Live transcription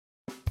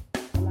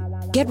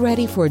Get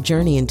ready for a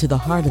journey into the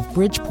heart of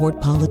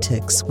Bridgeport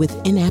politics with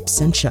In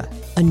Absentia,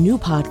 a new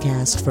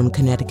podcast from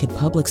Connecticut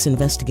Public's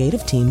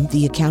investigative team,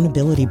 The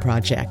Accountability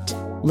Project.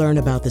 Learn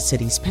about the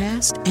city's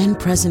past and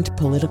present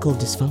political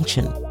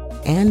dysfunction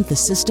and the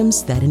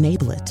systems that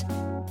enable it.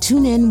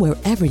 Tune in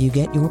wherever you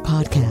get your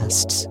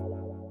podcasts.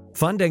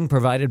 Funding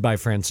provided by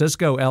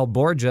Francisco L.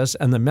 Borges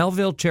and the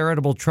Melville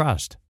Charitable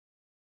Trust.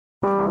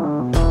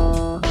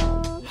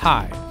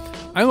 Hi,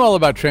 I'm all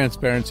about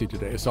transparency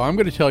today, so I'm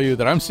going to tell you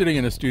that I'm sitting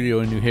in a studio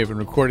in New Haven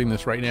recording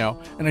this right now,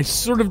 and I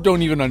sort of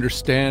don't even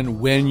understand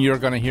when you're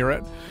going to hear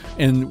it.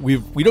 And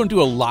we don't do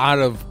a lot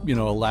of,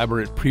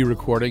 elaborate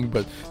pre-recording,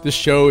 but this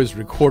show is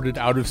recorded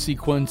out of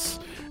sequence,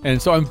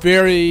 and so I'm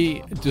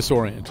very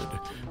disoriented,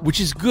 which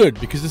is good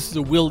because this is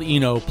a Will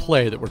Eno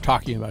play that we're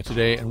talking about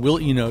today, and Will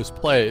Eno's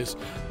plays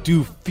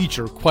do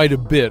feature quite a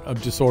bit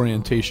of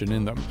disorientation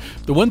in them.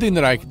 The one thing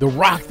the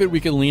rock that we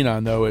can lean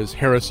on, though, is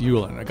Harris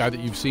Yulin, a guy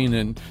that you've seen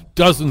in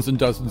dozens and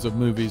dozens of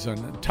movies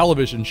and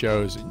television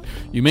shows.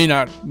 You may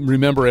not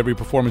remember every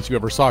performance you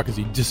ever saw because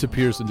he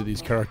disappears into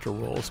these character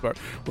roles, but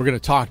we're going to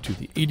talk to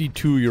the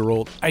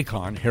 82-year-old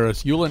icon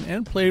Harris Yulin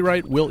and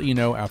playwright Will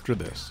Eno after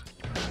this.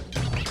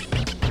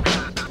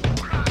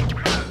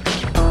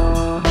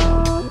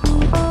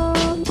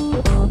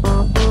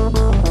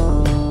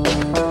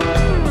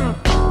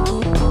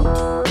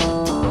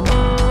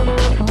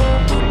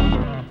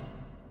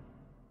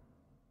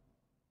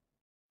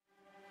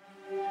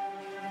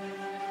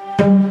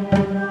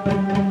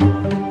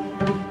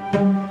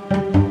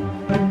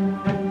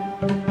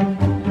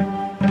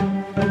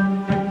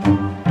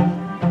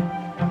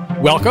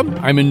 Welcome.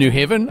 I'm in New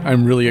Haven.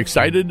 I'm really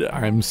excited.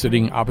 I'm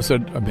sitting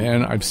opposite a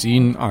man I've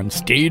seen on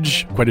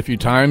stage quite a few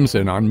times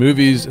and on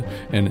movies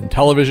and in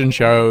television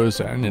shows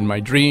and in my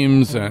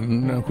dreams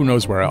and who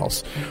knows where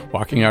else.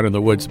 Walking out in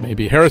the woods,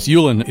 maybe. Harris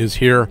Yulin is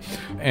here,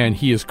 and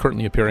he is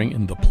currently appearing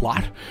in The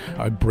Plot,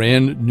 a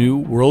brand new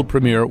world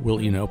premiere Will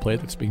Eno play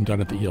that's being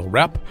done at the Yale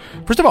Rep.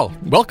 First of all,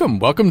 welcome.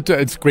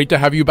 It's great to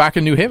have you back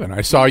in New Haven.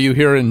 I saw you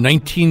here in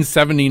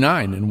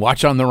 1979 in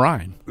Watch on the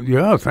Rhine.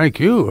 Yeah, thank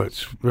you.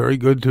 It's very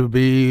good to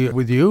be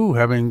with you,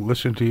 having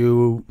listened to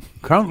you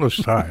countless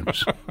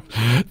times.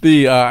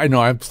 I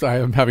know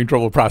I'm having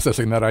trouble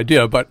processing that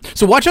idea, but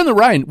so Watch on the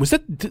Rhine,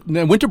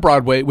 went to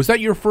Broadway. Was that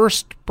your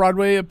first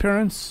Broadway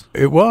appearance?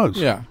 It was.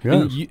 Yeah.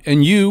 Yes.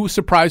 And you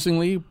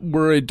surprisingly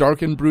were a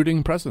dark and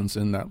brooding presence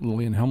in that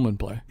Lillian Hellman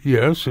play.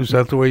 Yes, is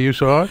that the way you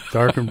saw it?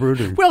 Dark and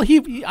brooding. Well,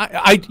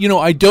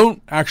 I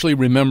don't actually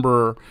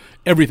remember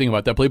everything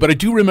about that play, but I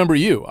do remember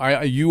you.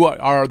 You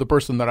are the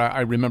person that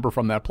I remember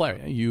from that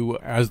play. You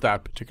as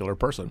that particular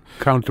person,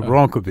 Count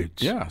Dubrovnik.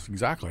 Yes,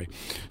 exactly.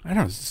 I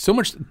don't know, so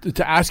much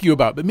to ask you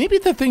about, but maybe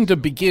the thing to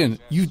begin.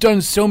 You've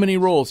done so many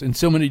roles in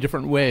so many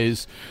different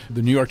ways.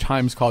 The New York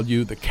Times called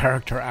you the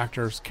character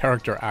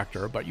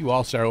actor, but you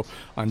also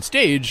on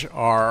stage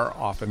are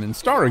often in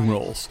starring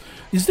roles.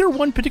 Is there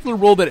one particular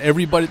role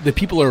that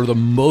people are the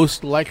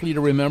most likely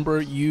to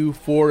remember you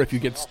for if you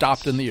get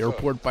stopped in the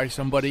airport by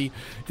somebody?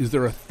 Is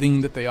there a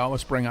thing that they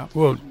always bring up?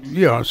 Well,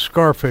 yeah,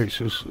 Scarface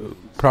is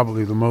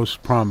probably the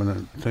most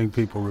prominent thing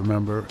people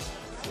remember.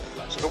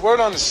 So the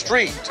word on the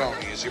street,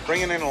 Tony, is you're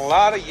bringing in a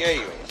lot of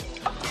yayo.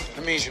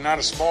 That means you're not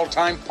a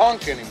small-time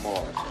punk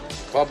anymore.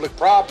 Public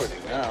property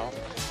now.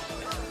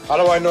 How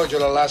do I know you're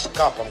the last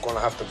cop I'm going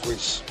to have to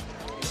grease?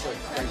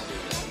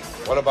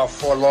 What about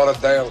Fort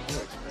Lauderdale?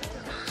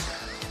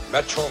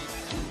 Metro?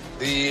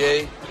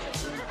 DEA?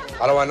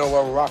 How do I know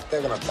what rock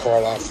they're going to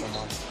crawl out from?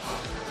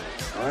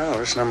 Well,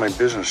 that's not my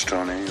business,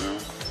 Tony, I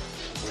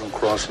don't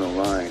cross no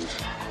lines.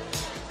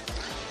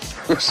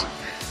 Listen,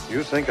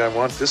 you think I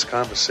want this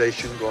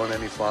conversation going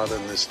any farther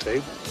than this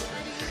table?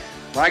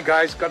 My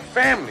guys got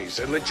families.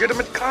 They're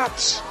legitimate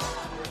cops.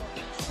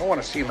 I don't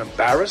want to see them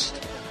embarrassed.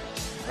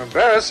 If they're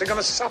embarrassed, they're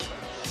going to suffer.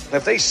 And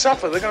if they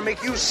suffer, they're going to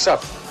make you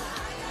suffer.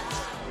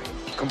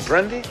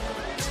 Comprendi?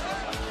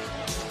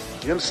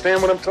 You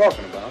understand what I'm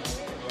talking about?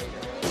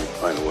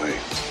 By the way,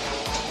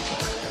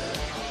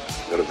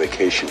 I've got a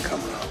vacation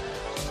coming up.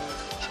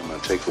 I'm going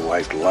to take the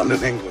wife to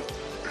London, England.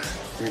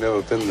 We've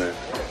never been there.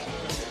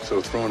 So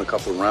throw in a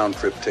couple of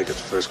round-trip tickets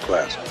first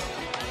class.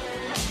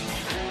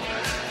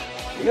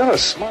 You got to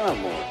smile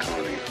more,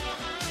 Tony.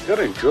 You got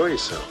to enjoy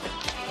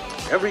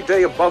yourself. Every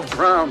day above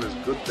ground is a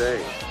good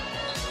day.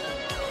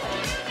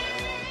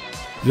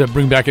 Does that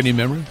bring back any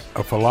memories?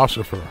 A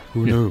philosopher.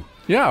 Who knew?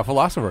 Yeah, a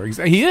philosopher.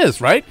 He is,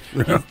 right?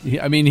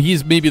 Yeah.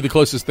 He's maybe the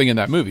closest thing in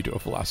that movie to a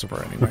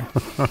philosopher anyway.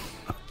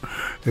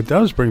 It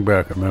does bring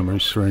back a memory,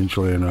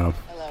 strangely enough.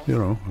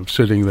 Of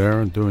sitting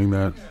there and doing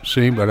that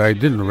scene, but I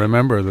didn't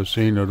remember the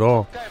scene at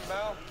all,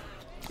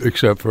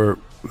 except for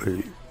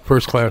the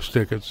first-class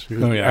tickets.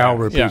 Al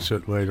repeats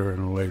it later in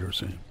a later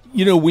scene.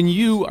 I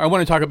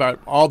want to talk about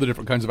all the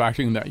different kinds of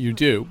acting that you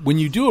do. When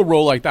you do a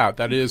role like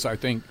that is, I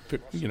think,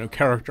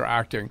 character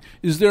acting,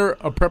 is there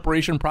a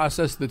preparation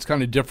process that's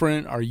kind of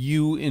different? Are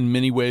you, in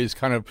many ways,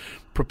 kind of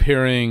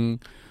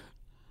preparing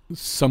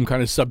some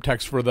kind of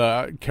subtext for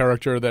the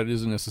character that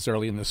isn't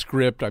necessarily in the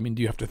script? I mean,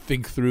 do you have to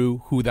think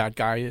through who that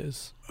guy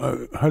is?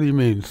 How do you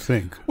mean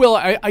think? Well,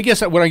 I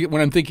guess what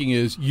I'm thinking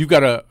is you've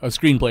got a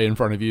screenplay in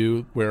front of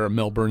you where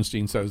Mel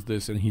Bernstein says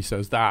this and he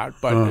says that,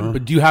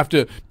 but do you have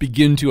to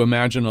begin to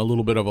imagine a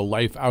little bit of a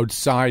life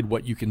outside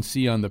what you can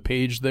see on the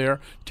page there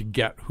to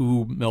get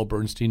who Mel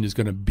Bernstein is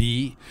going to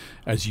be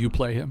as you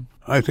play him?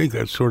 I think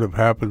that sort of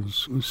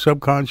happens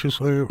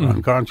subconsciously or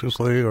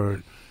unconsciously,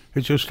 or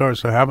it just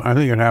starts to happen. I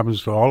think it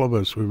happens to all of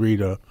us. We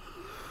read a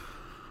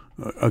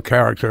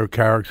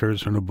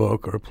characters in a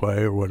book or a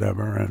play or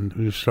whatever, and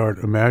you start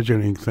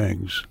imagining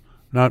things,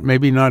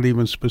 maybe not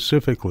even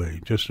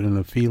specifically, just in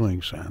a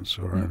feeling sense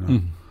or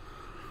in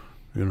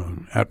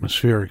a,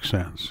 atmospheric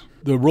sense.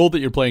 The role that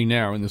you're playing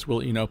now in this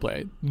Will Eno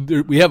play,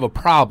 we have a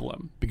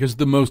problem because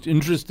the most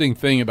interesting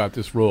thing about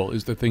this role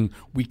is the thing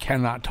we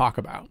cannot talk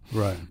about.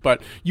 Right.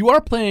 But you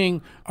are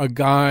playing a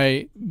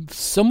guy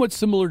somewhat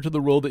similar to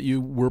the role that you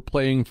were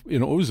playing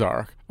in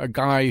Ozark, a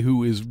guy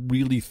who is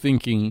really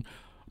thinking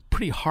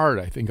pretty hard,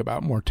 I think,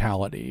 about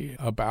mortality,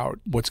 about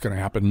what's going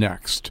to happen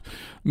next.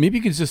 Maybe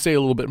you could just say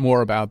a little bit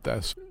more about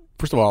this.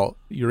 First of all,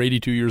 you're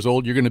 82 years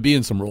old. You're going to be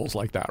in some roles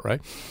like that,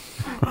 right?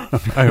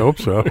 I hope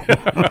so.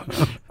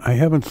 I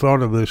haven't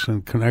thought of this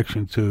in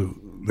connection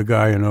to the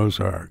guy in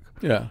Ozark,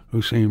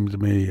 who seemed to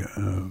me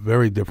a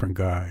very different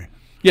guy.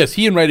 Yes,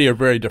 he and Reddy are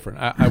very different.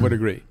 I would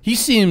agree. He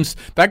seems,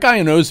 that guy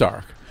in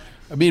Ozark,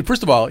 I mean,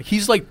 first of all,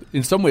 he's like,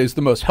 in some ways,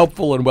 the most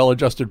helpful and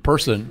well-adjusted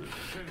person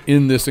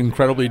in this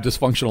incredibly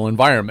dysfunctional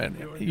environment.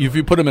 If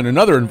you put him in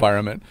another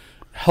environment,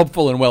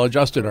 helpful and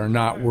well-adjusted are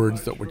not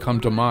words that would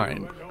come to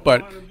mind.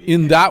 But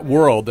in that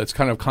world that's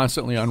kind of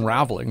constantly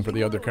unraveling for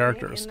the other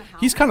characters,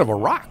 he's kind of a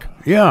rock.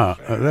 Yeah,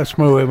 that's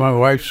the way my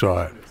wife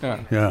saw it.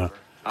 Yeah.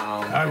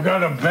 I've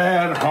got a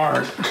bad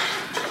heart.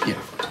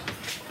 Yeah.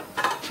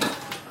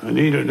 I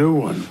need a new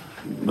one,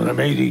 but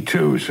I'm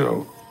 82,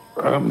 so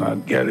I'm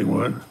not getting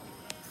one.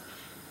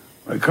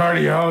 My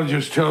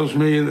cardiologist tells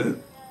me that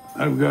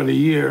I've got a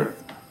year,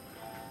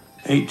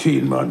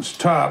 18 months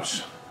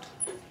tops.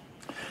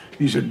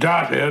 He's a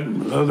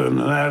dothead. But other than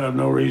that, I've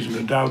no reason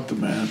to doubt the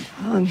man.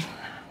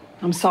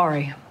 I'm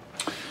sorry.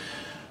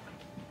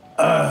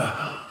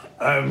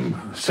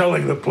 I'm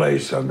selling the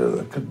place under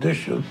the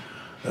condition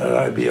that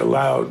I be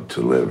allowed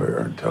to live here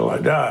until I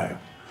die.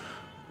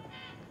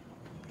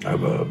 I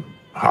have a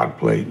hot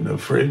plate in the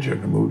fridge. I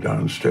can move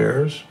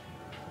downstairs.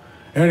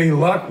 Any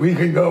luck, we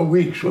can go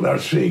weeks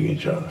without seeing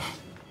each other.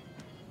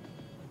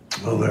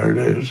 Well, there it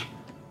is.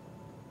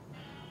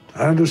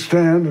 I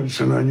understand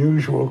it's an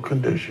unusual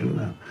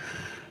condition,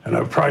 and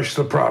I've priced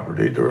the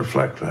property to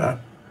reflect that.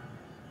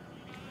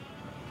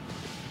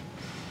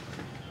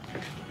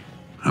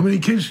 How many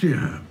kids do you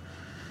have?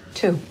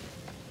 2.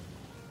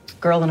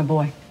 Girl and a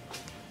boy.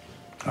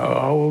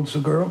 How old's the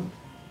girl?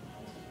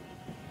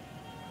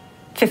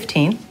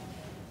 15.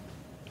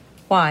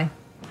 Why?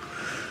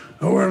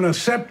 Oh, we're in a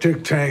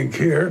septic tank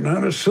here,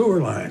 not a sewer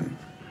line.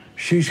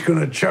 She's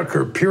gonna chuck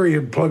her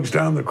period plugs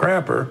down the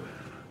crapper.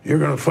 You're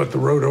gonna foot the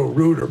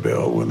roto-rooter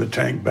bill when the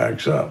tank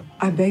backs up.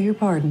 I beg your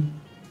pardon.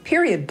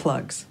 Period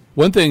plugs.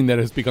 One thing that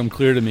has become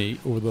clear to me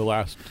over the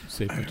last,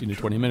 say, 15 to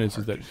 20 minutes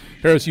is that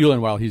Harris Yulin,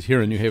 while he's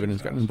here in New Haven,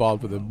 has gotten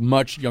involved with a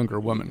much younger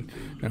woman.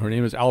 Now, her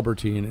name is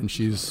Albertine, and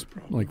she's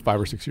like 5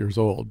 or 6 years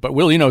old. But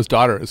Will Eno's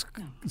daughter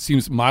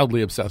seems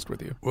mildly obsessed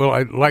with you. Well,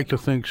 I'd like to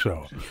think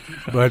so.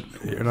 But,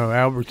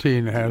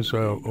 Albertine has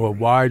a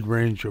wide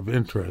range of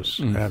interests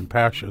and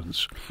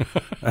passions.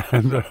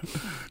 and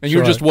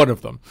you're just one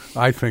of them.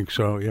 I think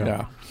so,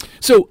 yeah.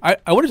 So I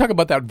want to talk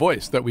about that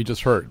voice that we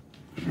just heard.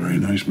 Very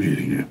nice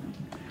meeting you.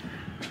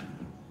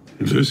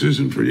 If this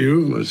isn't for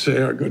you, let's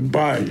say our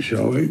goodbyes,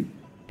 shall we?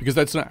 Because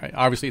that's not,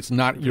 obviously it's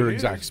not your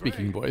exact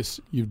speaking voice.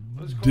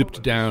 You've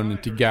dipped down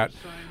to get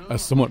a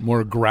somewhat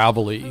more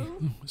gravelly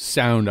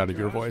sound out of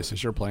your voice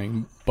as you're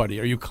playing Buddy.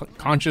 Are you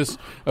conscious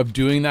of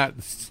doing that?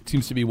 It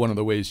seems to be one of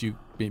the ways you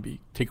maybe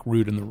take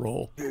root in the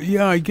role.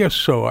 Yeah, I guess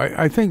so.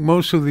 I think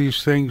most of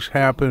these things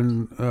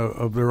happen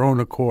of their own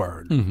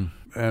accord. Mm-hmm.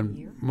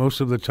 And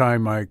most of the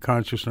time my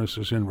consciousness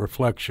is in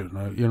reflection,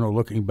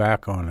 looking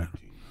back on it.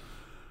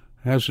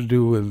 It has to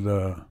do with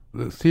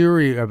the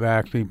theory of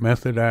acting,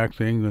 method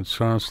acting, that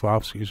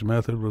Stanislavski's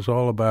method was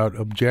all about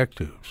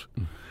objectives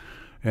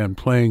and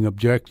playing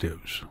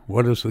objectives.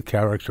 What does the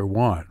character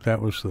want?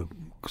 That was the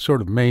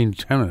sort of main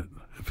tenet,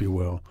 if you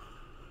will.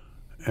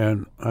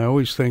 And I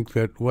always think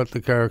that what the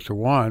character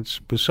wants,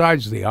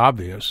 besides the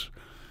obvious,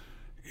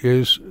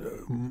 is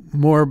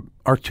more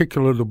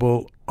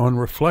articulatable on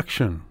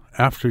reflection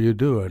after you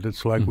do it.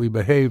 It's like we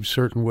behave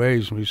certain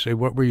ways and we say,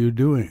 what were you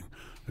doing?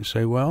 And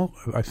say, well,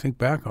 if I think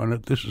back on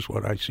it, this is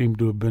what I seem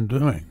to have been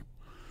doing,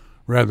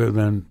 rather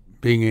than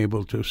being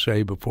able to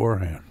say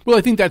beforehand. Well,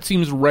 I think that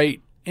seems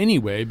right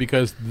anyway,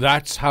 because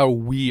that's how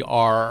we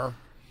are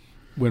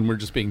when we're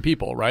just being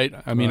people, right?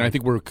 I mean, right. I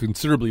think we're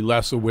considerably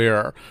less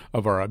aware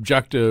of our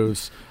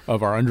objectives,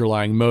 of our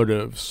underlying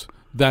motives,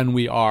 than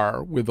we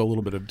are with a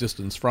little bit of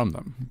distance from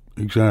them.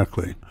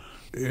 Exactly.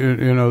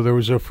 There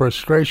was a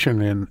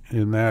frustration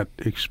in that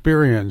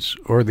experience,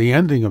 or the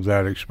ending of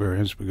that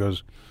experience,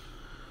 because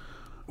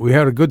we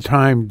had a good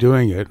time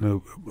doing it,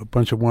 and a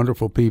bunch of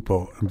wonderful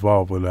people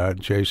involved with that,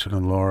 Jason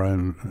and Laura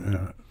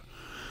and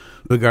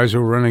the guys who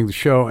were running the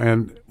show,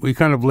 and we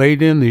kind of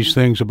laid in these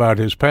things about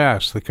his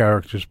past, the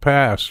character's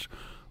past,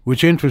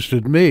 which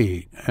interested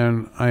me,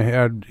 and I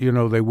had,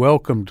 they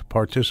welcomed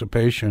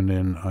participation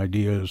in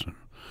ideas and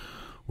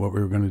what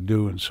we were going to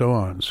do and so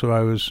on. So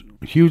I was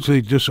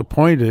hugely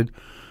disappointed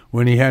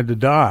when he had to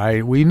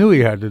die. We knew he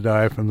had to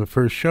die from the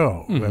first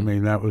show. Mm-hmm. I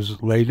mean, that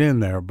was laid in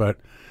there, but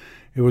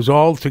it was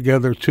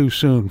altogether too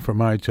soon for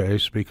my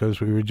taste, because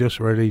we were just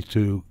ready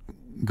to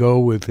go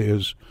with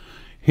his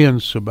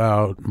hints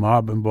about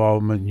mob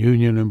involvement,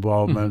 union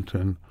involvement,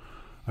 and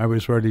I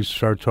was ready to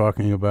start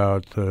talking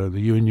about the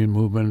union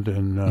movement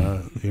in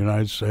the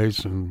United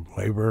States and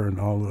labor and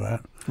all of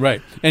that.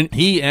 Right. And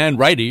he and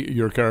Righty,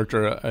 your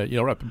character,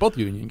 both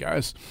union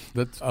guys.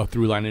 That's a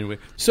through line anyway.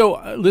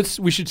 So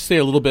we should say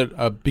a little bit,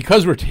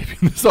 because we're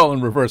taping this all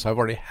in reverse, I've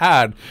already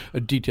had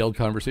a detailed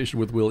conversation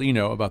with Will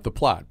Eno about the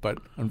plot, but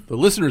the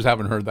listeners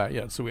haven't heard that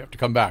yet, so we have to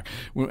come back.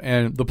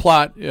 And the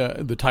plot,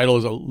 the title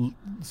is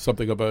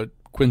something about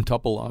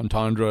quintuple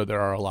entendre. There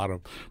are a lot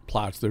of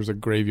plots. There's a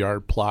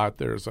graveyard plot.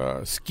 There's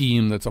a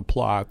scheme that's a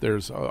plot.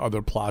 There's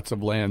other plots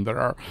of land that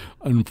are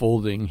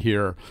unfolding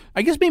here.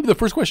 I guess maybe the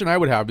first question I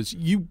would have is,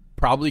 you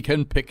probably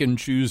can pick and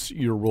choose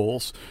your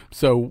roles.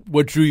 So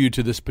what drew you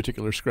to this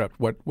particular script?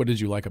 What did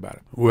you like about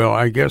it? Well,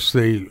 I guess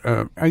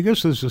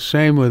it's the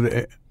same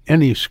with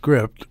any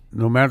script,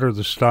 no matter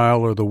the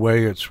style or the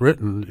way it's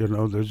written.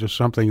 There's just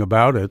something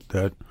about it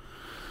that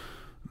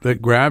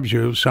grabs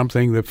you,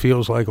 something that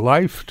feels like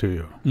life to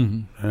you.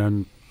 Mm-hmm.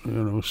 And,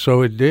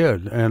 so it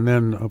did. And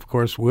then, of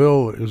course,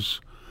 Will is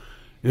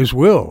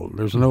Will.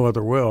 There's no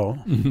other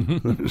Will.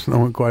 There's no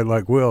one quite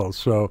like Will.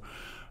 So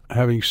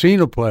having seen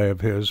a play of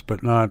his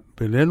but not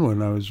been in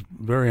one, I was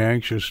very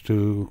anxious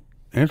to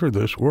enter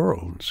this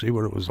world and see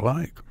what it was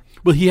like.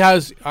 Well,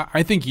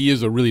 I think he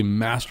is a really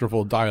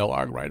masterful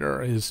dialogue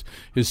writer. His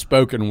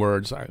spoken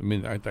words, I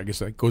mean, I guess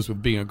that goes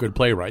with being a good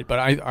playwright, but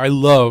I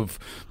love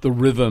the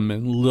rhythm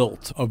and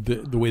lilt of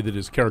the way that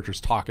his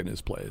characters talk in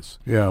his plays.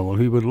 Yeah, well,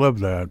 he would love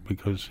that,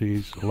 because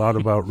he's a lot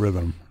about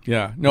rhythm.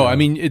 Yeah, no, I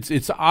mean,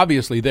 it's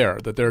obviously there,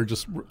 that there are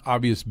just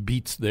obvious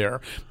beats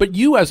there. But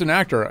you, as an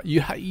actor,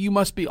 you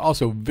must be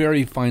also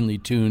very finely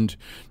tuned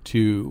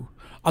to...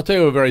 I'll tell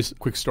you a very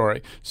quick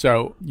story.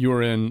 So you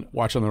were in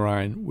Watch on the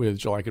Rhine with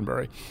Jill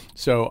Eikenberry.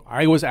 So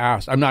I was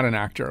asked, I'm not an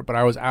actor, but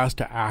I was asked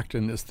to act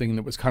in this thing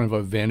that was kind of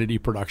a vanity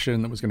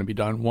production that was going to be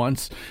done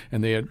once.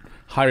 And they had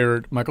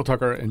hired Michael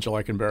Tucker and Jill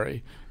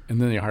Eikenberry.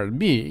 And then they hired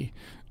me.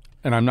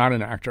 And I'm not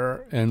an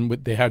actor. And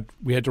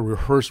we had to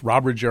rehearse.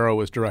 Rob Ruggiero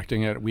was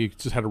directing it. We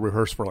just had to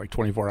rehearse for like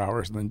 24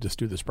 hours and then just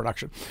do this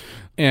production.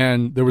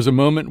 And there was a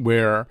moment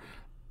where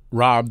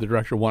Rob, the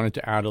director, wanted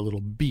to add a little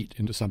beat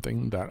into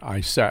something that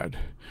I said.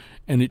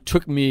 And it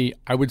took me,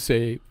 I would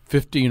say,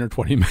 15 or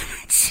 20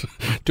 minutes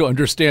to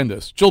understand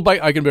this. Jill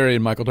Eikenberry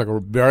and Michael Tucker were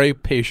very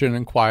patient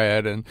and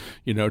quiet and,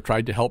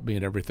 tried to help me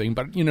and everything.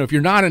 But, if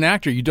you're not an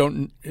actor,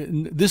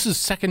 this is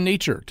second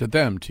nature to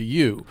them, to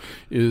you,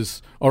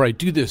 is, all right,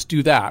 do this,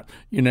 do that.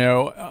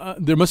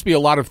 There must be a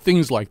lot of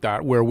things like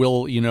that where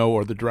Will,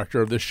 or the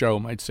director of this show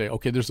might say,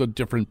 okay, there's a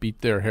different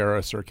beat there,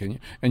 Harris, or can you?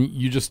 And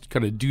you just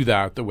kind of do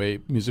that the way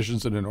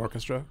musicians in an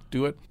orchestra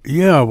do it?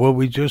 Yeah, well,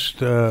 we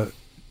just...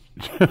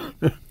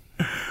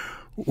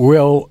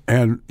 Will,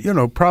 and,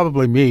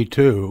 probably me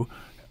too,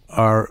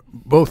 are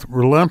both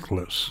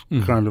relentless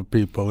kind of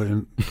people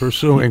in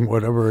pursuing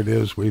whatever it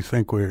is we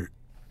think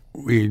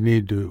we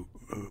need to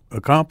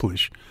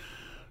accomplish.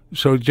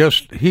 So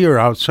just here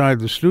outside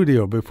the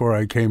studio before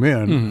I came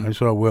in, I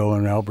saw Will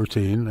and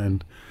Albertine,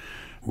 and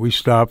we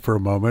stopped for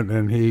a moment,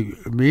 and he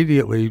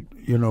immediately,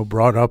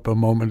 brought up a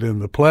moment in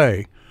the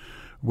play,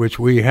 which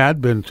we had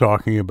been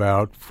talking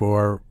about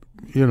for,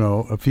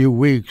 a few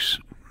weeks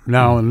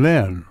now and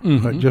then,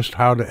 just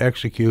how to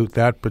execute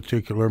that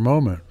particular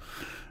moment,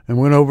 and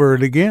went over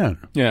it again.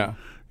 Yeah.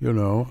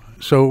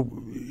 So,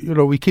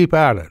 we keep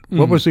at it.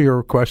 What was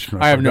your question?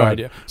 I have no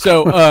idea.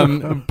 So,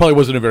 probably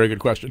wasn't a very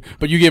good question,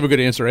 but you gave a good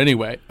answer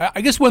anyway.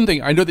 I guess one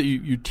thing, I know that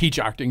you teach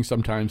acting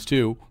sometimes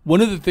too. One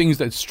of the things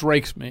that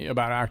strikes me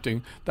about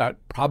acting that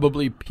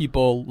probably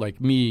people like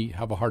me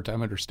have a hard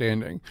time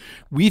understanding,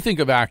 we think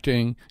of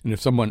acting, and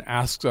if someone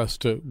asks us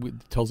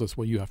tells us,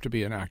 well, you have to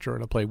be an actor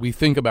in a play, we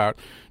think about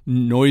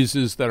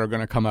noises that are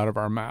going to come out of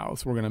our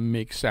mouths. We're going to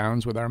make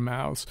sounds with our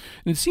mouths.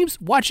 And it seems,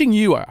 watching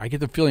you, I get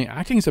the feeling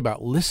acting is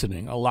about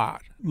listening a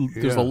lot.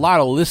 There's a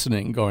lot of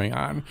listening going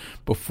on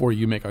before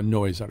you make a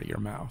noise out of your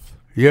mouth.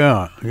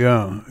 Yeah.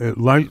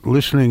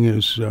 Listening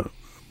is,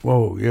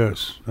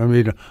 yes. I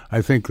mean,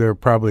 I think there are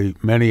probably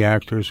many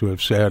actors who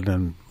have said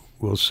and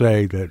will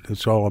say that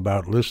it's all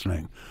about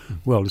listening.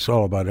 Well, it's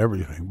all about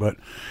everything. But,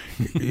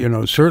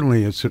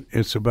 certainly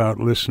it's about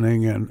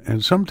listening.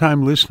 And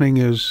sometimes listening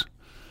is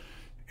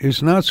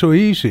is not so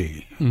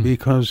easy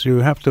because you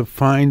have to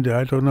find,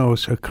 I don't know,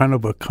 it's a kind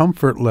of a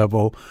comfort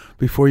level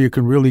before you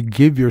can really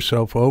give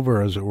yourself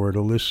over, as it were,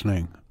 to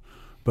listening.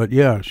 But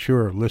yeah,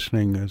 sure,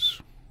 listening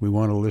is, we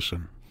want to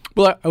listen.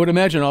 Well, I would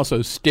imagine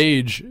also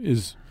stage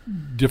is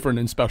different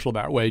and special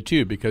that way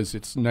too, because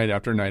it's night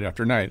after night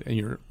after night, and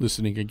you're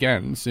listening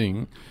again and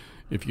seeing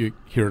if you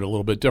hear it a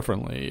little bit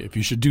differently, if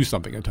you should do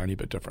something a tiny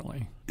bit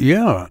differently.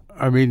 Yeah,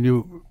 I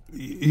mean,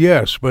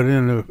 yes, but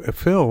in a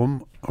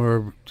film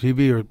or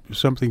TV or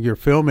something you're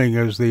filming,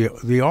 as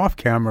the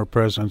off-camera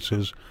presence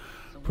is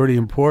pretty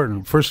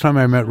important. First time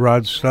I met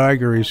Rod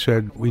Steiger, he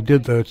said, we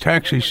did the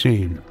taxi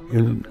scene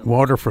in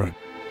Waterfront.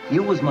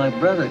 You was my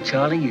brother,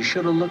 Charlie. You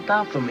should have looked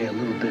out for me a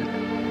little bit.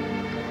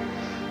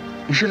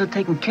 You should have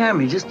taken care of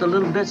me just a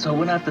little bit so I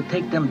wouldn't have to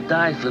take them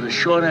dives for the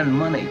short end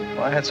money.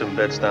 Well, I had some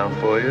bets down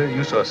for you.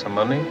 You saw some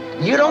money.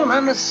 You don't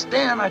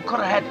understand. I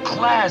could have had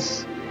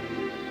class.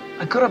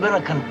 I could have been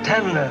a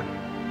contender.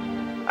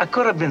 I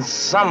could have been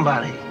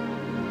somebody.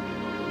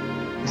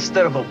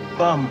 Instead of a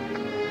bum,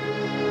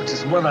 which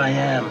is what I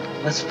am.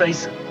 Let's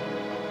face it.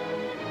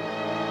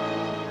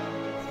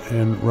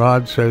 And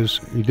Rod says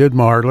he did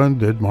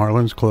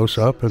Marlon's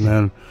close-up, and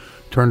then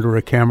turned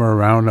the camera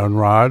around on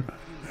Rod,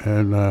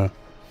 and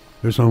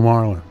there's no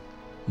Marlon.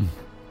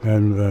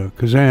 And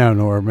Kazan,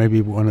 or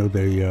maybe one of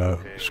the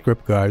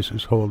script guys,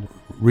 is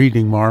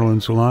reading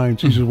Marlon's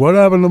lines. He says, what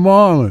happened to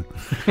Marlon?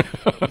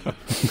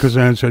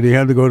 Kazan said he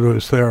had to go to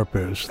his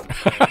therapist.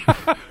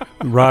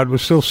 Rod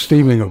was still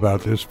steaming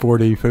about this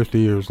 40, 50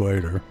 years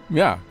later.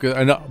 Yeah.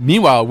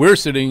 Meanwhile, we're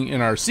sitting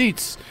in our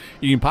seats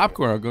eating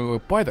popcorn. I go,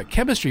 boy, the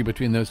chemistry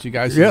between those two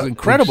guys is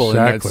incredible in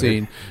that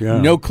scene. Yeah.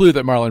 No clue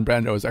that Marlon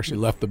Brando has actually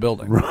left the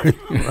building. Right.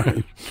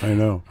 I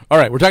know. All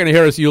right, we're talking to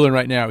Harris Yulin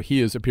right now. He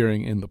is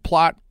appearing in The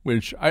Plot,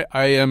 which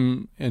I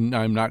am, and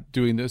I'm not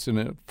doing this in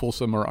a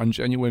fulsome or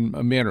ungenuine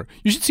manner.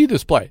 You should see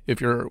this play if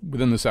you're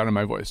within the sound of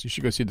my voice. You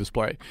should go see this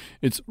play.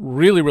 It's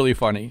really, really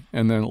funny,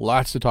 and then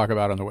lots to talk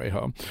about on the way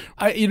home.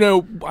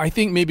 I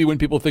think maybe when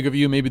people think of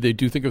you, maybe they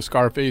do think of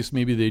Scarface.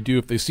 Maybe they do.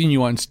 If they've seen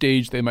you on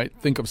stage, they might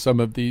think of some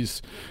of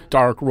these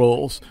dark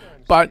roles.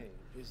 But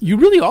you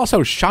really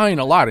also shine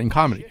a lot in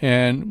comedy,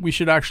 and we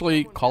should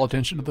actually call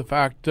attention to the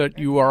fact that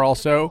you are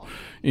also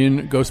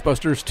in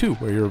Ghostbusters 2,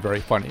 where you're very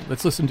funny.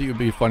 Let's listen to you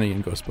be funny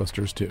in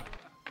Ghostbusters 2.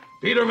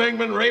 Peter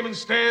Venkman, Raymond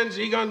Stantz,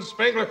 Egon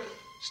Spengler,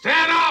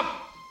 stand up!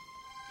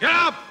 Get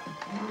up!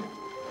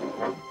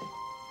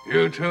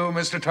 You too,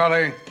 Mr.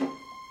 Tully.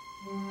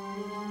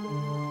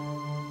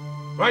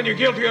 Find you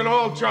guilty on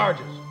all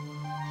charges.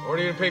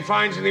 Order you to pay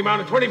fines in the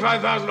amount of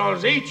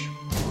 $25,000 each.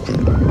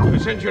 We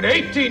send you to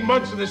 18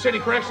 months in the city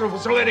correctional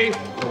facility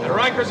at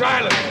Rikers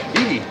Island.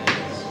 Edie,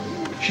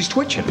 she's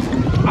twitching.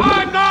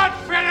 I'm not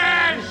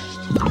finished!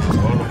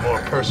 On a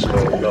more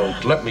personal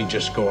note, let me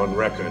just go on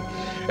record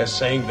as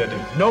saying that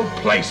there's no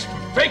place for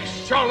fake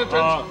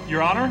charlatans.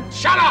 Your Honor?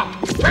 Shut up!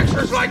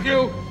 Tricksters like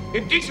you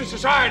in decent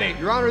society.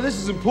 Your Honor, this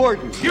is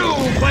important. You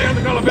play on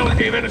the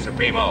gullibility of innocent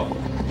people.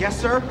 Yes,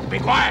 sir. Be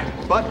quiet.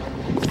 But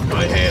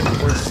my hands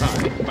were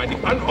tied by the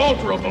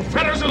unalterable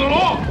fetters of the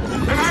law,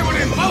 and I would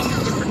invoke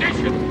the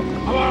tradition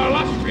of our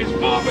illustrious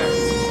forebears.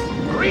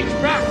 Reach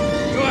back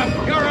to a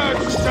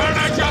purer,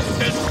 sterner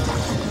justice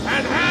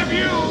and have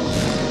you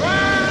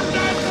burned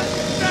at the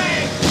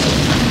stake.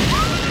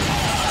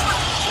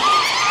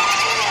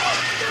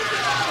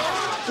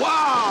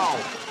 wow!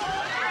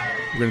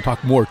 We're going to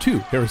talk more, too,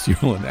 Harris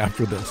Yulin,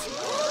 after this.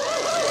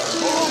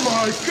 Oh,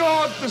 my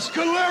God, the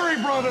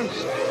Scoleri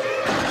brothers!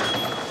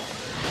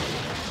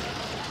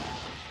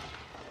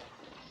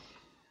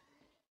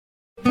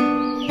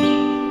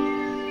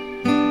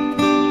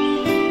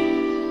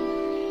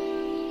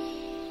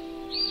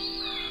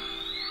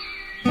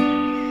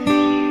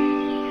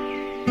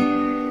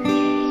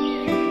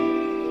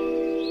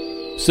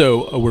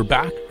 So we're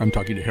back. I'm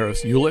talking to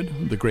Harris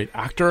Yulin, the great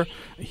actor.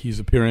 He's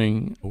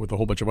appearing with a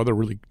whole bunch of other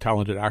really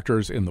talented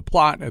actors in The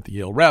Plot at the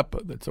Yale Rep.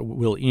 That's a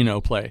Will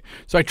Eno play.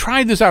 So I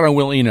tried this out on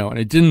Will Eno, and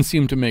it didn't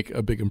seem to make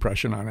a big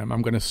impression on him.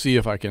 I'm going to see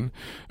if I can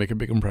make a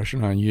big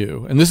impression on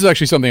you. And this is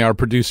actually something our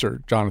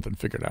producer, Jonathan,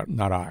 figured out,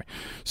 not I.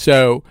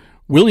 So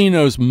Will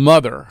Eno's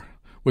mother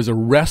was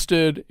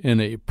arrested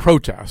in a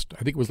protest.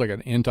 I think it was like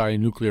an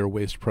anti-nuclear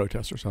waste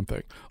protest or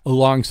something,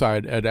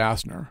 alongside Ed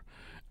Asner.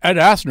 Ed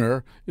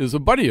Asner is a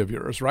buddy of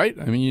yours, right?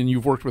 I mean,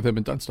 you've worked with him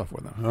and done stuff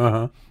with him.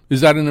 Uh-huh.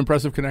 Is that an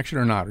impressive connection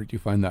or not, or do you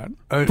find that?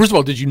 First of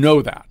all, did you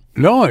know that?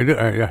 No,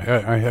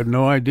 I had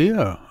no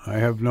idea. I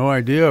have no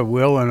idea.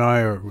 Will and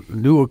I are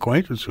new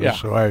acquaintances,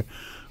 so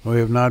we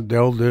have not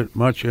delved it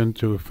much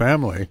into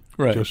family,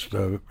 just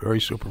very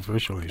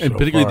superficially. And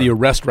particularly the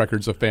arrest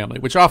records of family,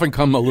 which often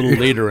come a little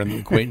later in the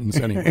acquaintance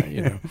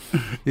anyway.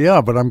 Yeah,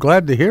 but I'm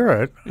glad to hear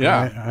it.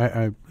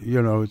 Yeah,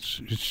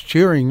 it's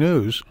cheering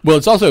news. Well,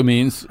 it also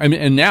means,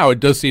 and now it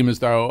does seem as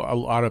though a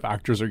lot of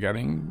actors are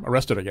getting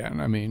arrested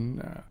again. I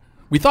mean,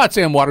 We thought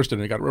Sam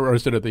Waterston got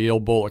roasted at the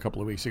Yale Bowl a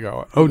couple of weeks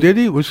ago. Oh, did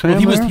he? Was Sam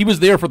there? He was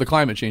there for the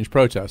climate change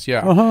protests,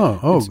 yeah. Uh-huh.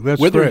 Oh,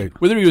 that's great.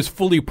 Whether he was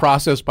fully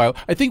processed by...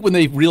 I think when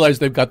they realize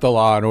they've got the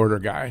law and order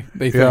guy,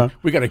 they think,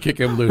 we got to kick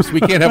him loose. We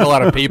can't have a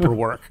lot of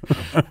paperwork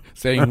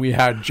saying we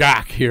had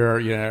Jack here,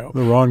 you know.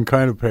 The wrong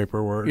kind of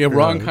paperwork. Yeah,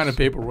 wrong kind of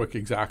paperwork,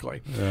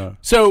 exactly. Yeah.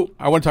 So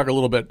I want to talk a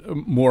little bit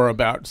more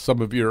about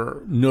some of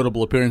your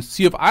notable appearances.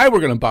 See, if I were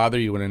going to bother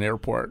you in an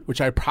airport,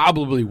 which I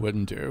probably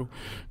wouldn't do,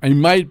 I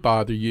might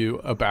bother you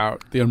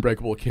about The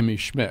Unbreakable Kimmy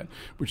Schmidt,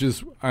 which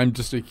is, I'm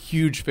just a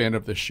huge fan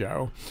of this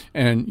show.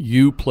 And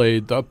you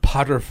played the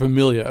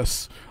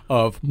paterfamilias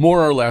of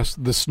more or less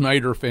the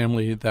Snyder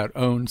family that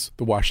owns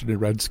the Washington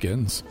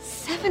Redskins.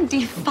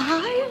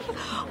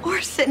 75?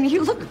 Orson,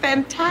 you look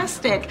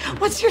fantastic.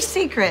 What's your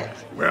secret?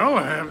 Well,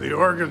 I have the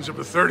organs of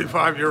a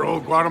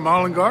 35-year-old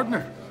Guatemalan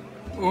gardener.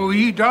 Oh,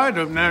 he died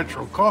of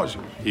natural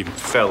causes. He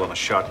fell on a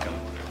shotgun.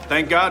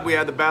 Thank God we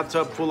had the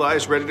bathtub full of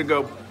ice ready to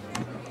go.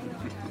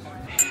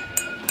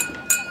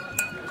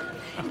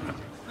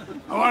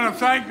 I want to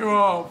thank you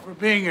all for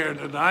being here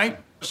tonight,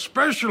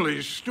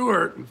 especially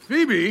Stuart and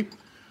Phoebe,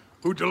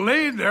 who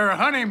delayed their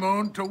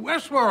honeymoon to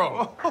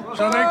Westworld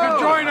so they could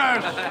join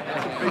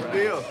us. Big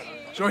deal.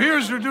 So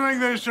here's to doing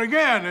this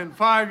again in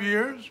 5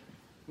 years,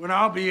 when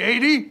I'll be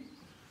 80.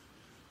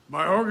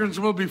 My organs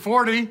will be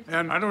 40,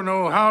 and I don't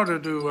know how to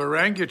do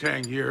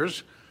orangutan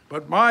years,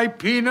 but my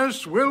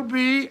penis will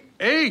be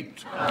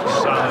 8.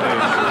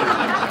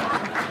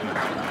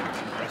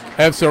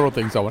 I have several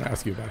things I want to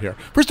ask you about here.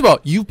 First of all,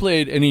 you've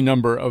played any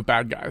number of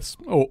bad guys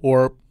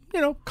or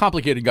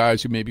complicated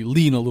guys who maybe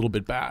lean a little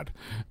bit bad.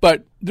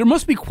 But there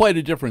must be quite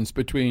a difference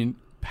between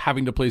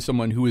having to play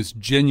someone who is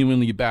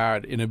genuinely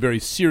bad in a very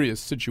serious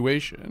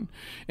situation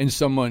and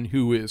someone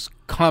who is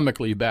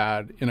comically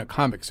bad in a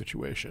comic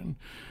situation.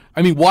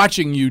 I mean,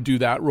 watching you do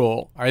that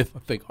role, I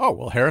think, oh,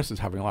 well, Harris is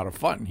having a lot of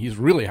fun. He's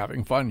really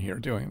having fun here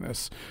doing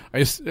this.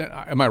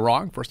 Am I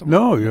wrong, first of all?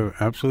 No, you're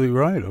absolutely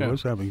right. I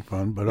was having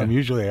fun, but I'm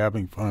usually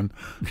having fun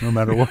no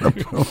matter what I'm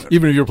doing.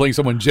 Even if you're playing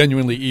someone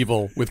genuinely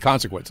evil with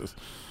consequences.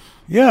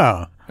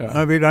 Yeah.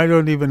 I mean, I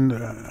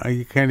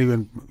can't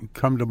even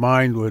come to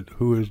mind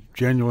who is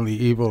genuinely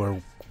evil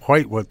or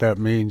quite what that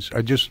means.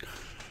 It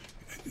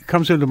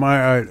comes into my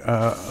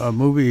a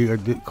movie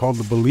called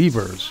The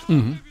Believers.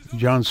 Mm-hmm.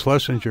 John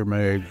Schlesinger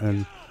made,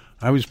 and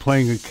I was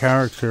playing a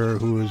character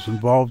who was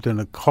involved in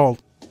a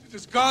cult. It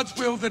is God's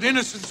will that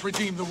innocence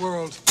redeem the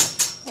world.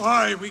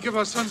 Why, we give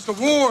our sons to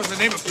war in the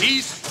name of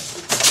peace,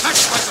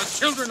 sacrifice our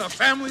children, our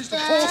families to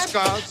false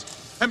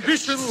gods,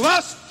 ambition,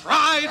 lust,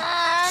 pride,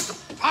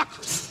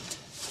 hypocrisy.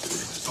 It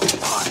is all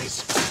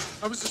lies.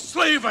 I was a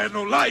slave, I had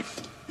no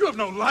life. You have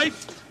no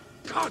life.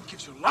 God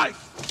gives you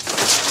life.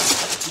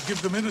 You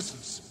give them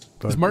innocence.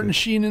 Is Martin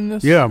Sheen in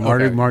this? Yeah,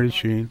 Marty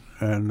Sheen.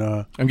 And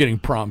I'm getting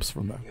prompts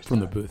from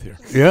the booth here.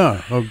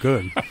 Yeah. Oh,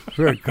 good.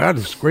 God,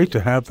 it's great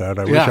to have that.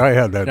 I wish I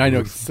had that. I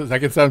know. I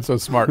can sound so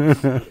smart. And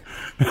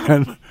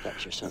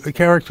the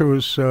character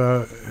was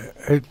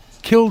it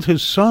killed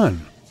his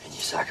son. And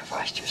you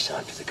sacrificed your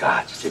son to the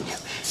gods, didn't you?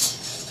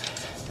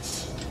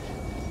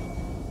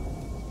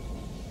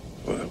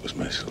 Well, that was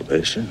my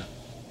salvation.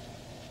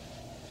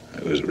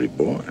 I was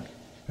reborn.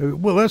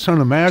 Well, that's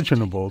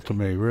unimaginable to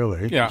me,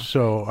 really. Yeah.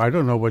 So I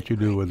don't know what you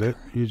do with it.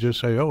 You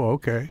just say, oh,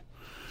 okay,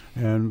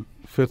 and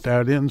fit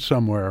that in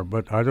somewhere,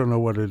 but I don't know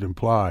what it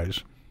implies.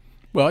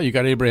 Well, you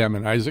got Abraham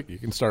and Isaac. You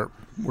can start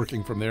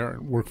working from there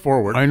and work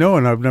forward. I know,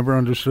 and I've never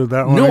understood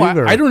that one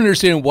either. I don't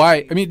understand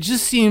why. I mean, it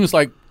just seems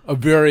like a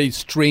very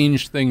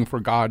strange thing for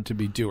God to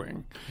be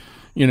doing.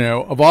 You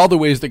know, of all the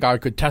ways that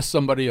God could test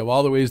somebody, of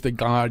all the ways that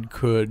God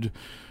could,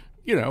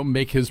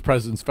 make his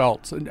presence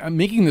felt. And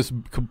making this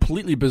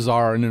completely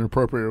bizarre and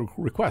inappropriate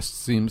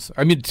request seems,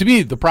 I mean, to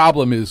me, the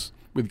problem is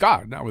with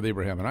God, not with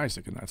Abraham and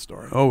Isaac in that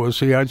story. Oh, well,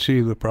 see, I'd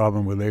see the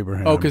problem with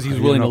Abraham. Oh, because he's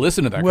willing to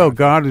listen to that Well, guy.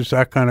 God is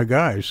that kind of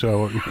guy,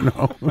 so,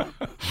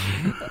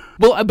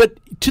 Well, but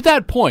to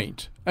that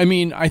point, I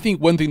mean, I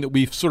think one thing that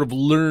we've sort of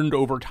learned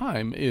over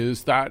time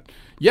is that,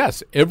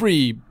 yes,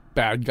 every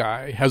bad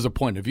guy has a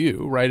point of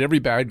view, right?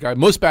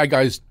 Most bad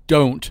guys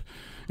don't,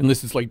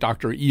 unless it's like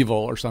Dr. Evil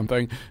or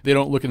something, they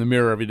don't look in the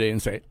mirror every day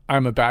and say,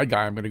 I'm a bad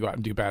guy, I'm going to go out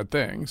and do bad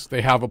things.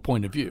 They have a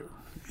point of view.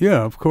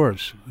 Yeah, of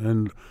course.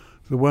 And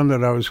the one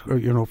that I was,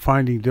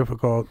 finding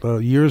difficult,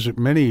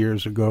 many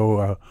years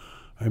ago,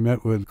 I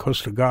met with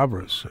Costa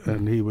Gavras,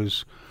 and he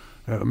was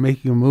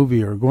making a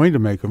movie or going to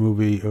make a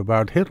movie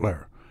about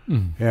Hitler.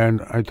 Mm.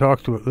 And I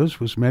talked to him, this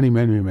was many,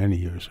 many, many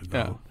years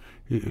ago.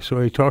 Yeah. So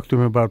I talked to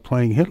him about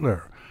playing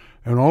Hitler.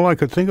 And all I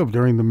could think of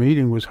during the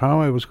meeting was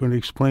how I was going to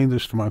explain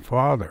this to my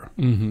father,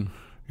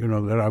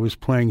 that I was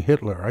playing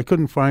Hitler. I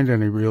couldn't find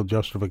any real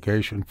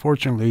justification.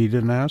 Fortunately, he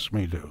didn't ask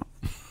me to.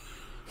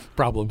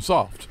 Problem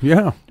solved.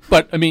 Yeah.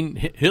 But, I mean,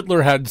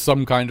 Hitler had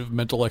some kind of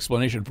mental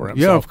explanation for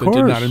himself that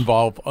did not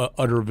involve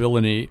utter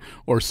villainy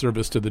or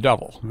service to the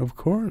devil. Of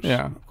course.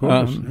 Yeah. Of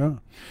course, yeah.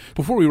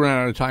 Before we run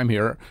out of time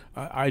here,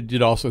 I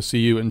did also see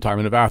you in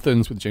Timon of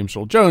Athens with James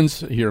Earl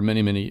Jones here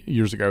many, many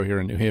years ago here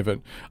in New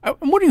Haven. I'm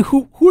wondering,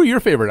 who are your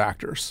favorite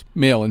actors,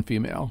 male and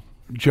female?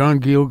 John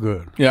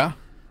Gielgud. Yeah?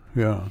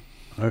 Yeah.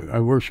 I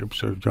worship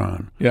Sir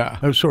John.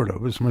 Yeah. Sort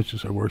of, as much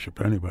as I worship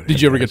anybody.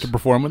 Did you ever get to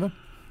perform with him?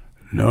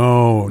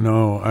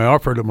 No. I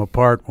offered him a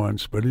part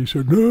once, but he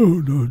said,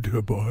 no,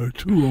 dear boy,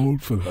 too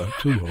old for that,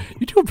 too old.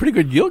 You do a pretty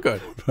good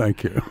Gielgud.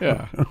 Thank you.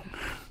 Yeah.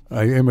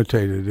 I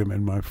imitated him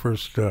in my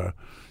first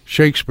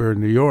Shakespeare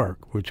in New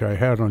York, which I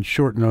had on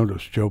short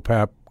notice. Joe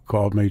Papp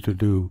called me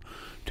to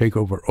take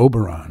over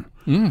Oberon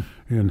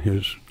in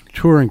his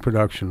touring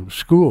production of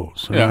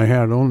Schools. And I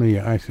had only,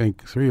 I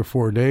think, 3 or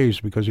 4 days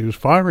because he was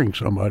firing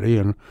somebody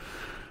and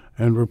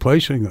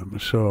replacing them.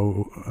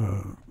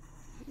 So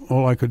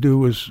all I could do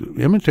was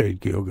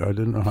imitate Gielgud. I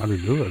didn't know how to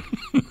do it.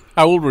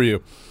 How old were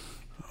you?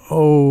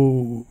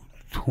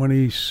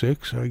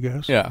 26, I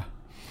guess. Yeah.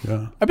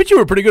 Yeah. I bet you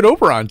were a pretty good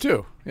Oberon,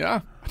 too.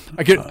 Yeah.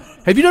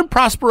 Have you done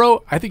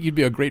Prospero? I think you'd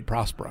be a great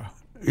Prospero.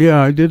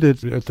 Yeah, I did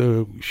it at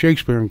the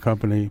Shakespeare and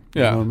Company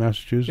in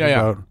Massachusetts.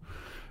 About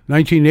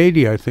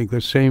 1980, I think, the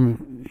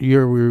same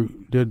year we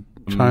did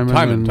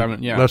Timon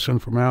and Lesson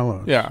from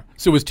Aloes. Yeah.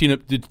 So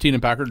did Tina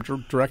Packard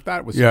direct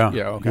that?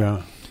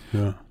 Okay.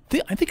 Yeah.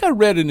 I think I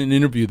read in an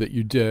interview that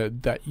you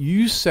did that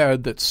you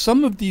said that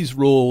some of these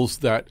roles,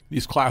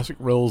 these classic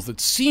roles that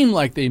seem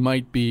like they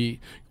might be,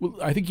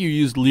 I think you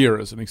used Lear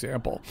as an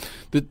example,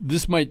 that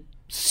this might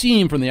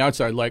seem from the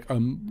outside like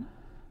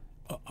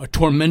a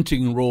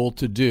tormenting role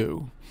to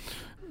do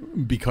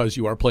because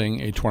you are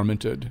playing a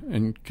tormented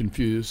and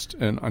confused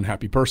and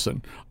unhappy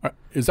person.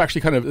 It's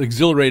actually kind of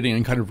exhilarating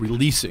and kind of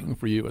releasing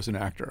for you as an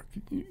actor.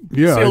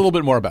 Say a little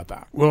bit more about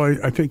that. Well,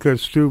 I think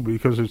that's true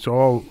because it's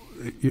all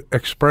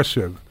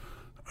expressive.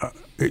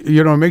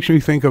 It makes me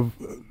think of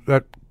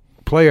that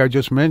play I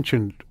just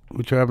mentioned,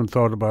 which I haven't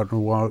thought about in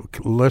a while,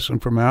 Lesson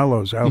from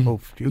Aloes,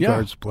 Adolph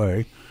Fugard's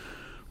play,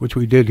 which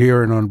we did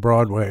here and on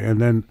Broadway.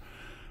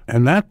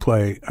 And that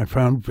play I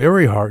found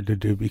very hard to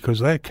do because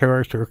that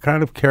character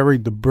kind of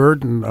carried the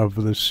burden of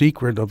the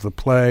secret of the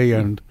play,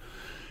 and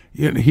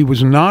he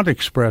was not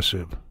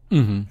expressive.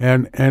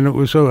 And it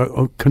was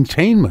a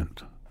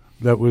containment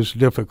that was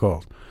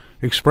difficult.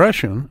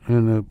 Expression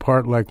in a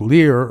part like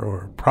Lear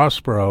or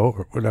Prospero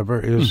or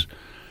whatever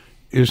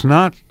is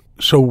not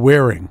so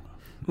wearing.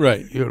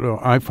 Right.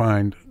 I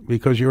find,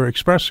 because you're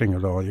expressing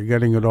it all. You're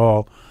getting it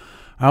all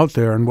out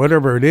there, and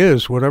whatever it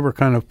is, whatever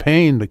kind of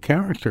pain the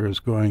character is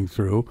going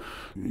through,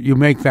 you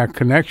make that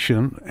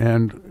connection,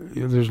 and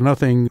there's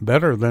nothing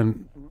better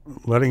than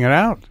letting it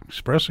out,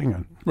 expressing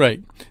it.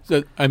 Right.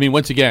 So, I mean,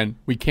 once again,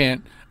 we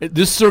can't.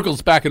 This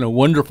circles back in a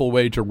wonderful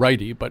way to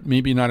Wrighty, but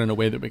maybe not in a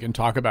way that we can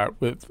talk about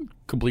with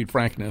complete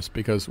frankness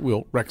because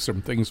we'll wreck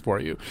some things for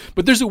you.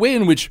 But there's a way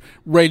in which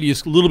Wrighty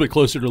is a little bit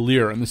closer to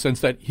Lear in the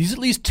sense that he's at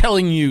least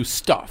telling you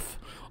stuff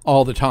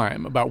all the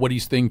time about what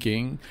he's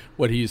thinking,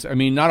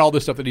 not all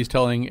the stuff that he's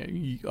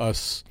telling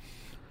us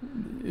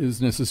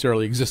is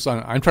necessarily exists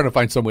on. I'm trying to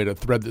find some way to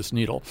thread this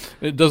needle.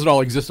 It doesn't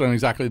all exist on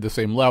exactly the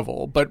same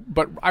level, but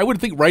I would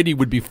think Wrighty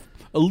would be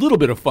a little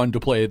bit of fun to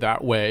play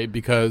that way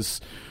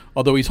because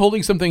although he's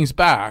holding some things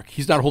back,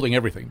 he's not holding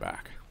everything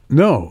back.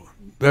 No,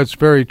 that's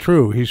very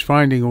true. He's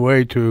finding a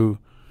way to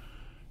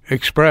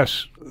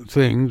express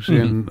things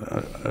in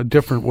a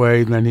different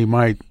way than he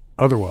might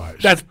otherwise.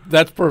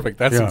 That's perfect.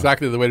 That's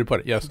exactly the way to put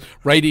it. Yes,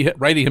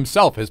 Wrighty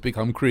himself has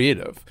become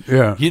creative.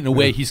 Yeah, in a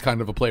way, he's kind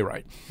of a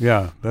playwright.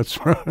 Yeah, that's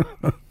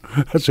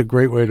that's a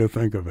great way to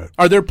think of it.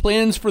 Are there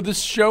plans for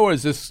this show?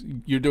 Is this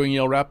you're doing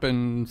Yale Rep,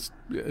 and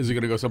is it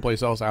going to go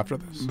someplace else after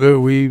this?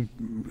 We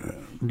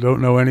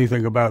don't know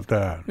anything about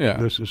that. Yeah,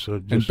 this is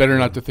and better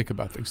not to think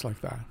about things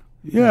like that.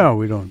 Yeah,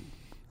 we don't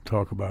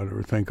talk about it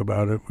or think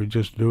about it. We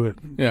just do it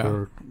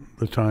for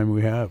the time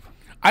we have.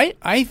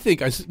 I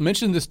think I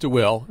mentioned this to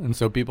Will, and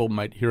so people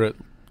might hear it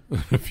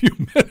in a few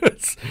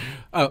minutes.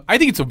 I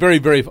think it's a very,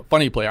 very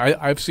funny play.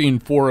 I've seen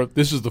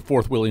this is the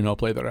fourth Willie No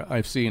play that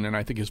I've seen, and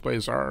I think his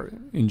plays are,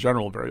 in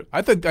general, very.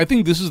 I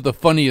think this is the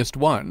funniest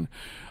one.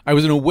 I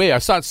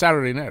saw it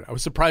Saturday night. I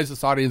was surprised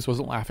this audience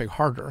wasn't laughing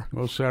harder.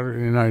 Well,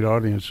 Saturday night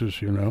audiences,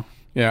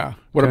 Yeah.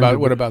 What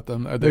about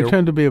them? They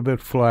tend to be a bit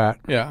flat.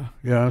 Yeah.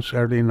 Yeah,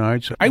 Saturday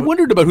nights. I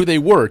wondered about who they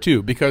were,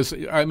 too, because,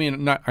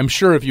 I'm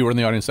sure if you were in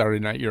the audience Saturday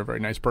night, you're a very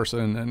nice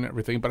person and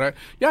everything. But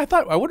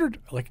I wondered,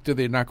 do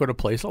they not go to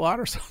plays a lot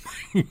or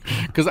something?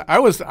 Because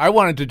I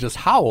wanted to just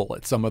howl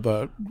at some of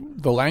the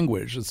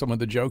language and some of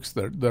the jokes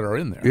that are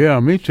in there. Yeah,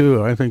 me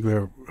too. I think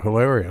they're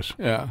hilarious.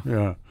 Yeah.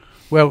 Yeah.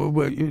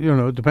 Well,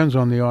 it depends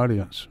on the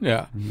audience.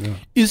 Yeah.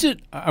 Is it?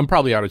 I'm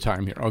probably out of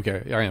time here.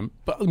 Okay, I am.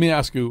 But let me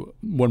ask you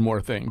one more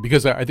thing,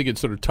 because I think it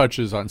sort of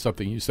touches on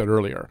something you said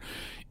earlier.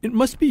 It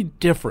must be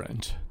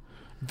different,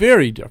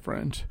 very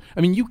different.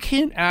 I mean, you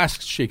can't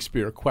ask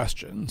Shakespeare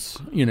questions.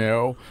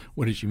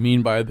 What did you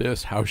mean by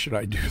this? How should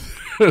I do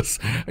this?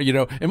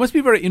 It must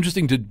be very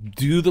interesting to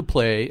do the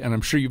play, and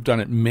I'm sure you've done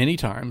it many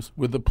times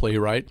with the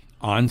playwright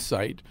on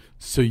site,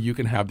 so you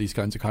can have these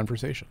kinds of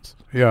conversations.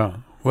 Yeah.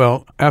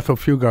 Well, Athol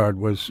Fugard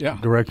was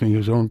directing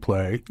his own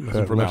play,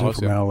 Lesson from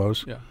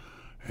Aloes. Yeah.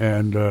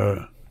 And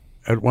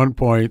at one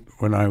point,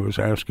 when I was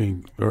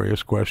asking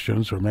various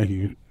questions or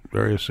making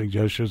various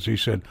suggestions, he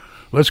said,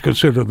 "Let's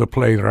consider the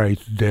playwright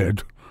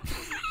dead."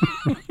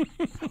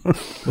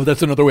 Well,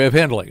 that's another way of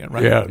handling it,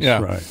 right? Yes,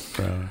 yeah.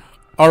 right.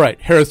 All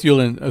right, Harris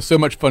Yulin, so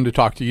much fun to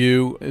talk to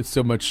you. It's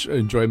so much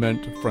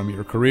enjoyment from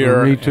your career.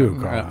 Well, me too,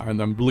 Carl. And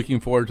I'm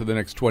looking forward to the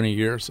next 20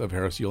 years of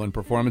Harris Yulin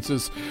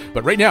performances.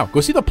 But right now,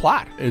 go see The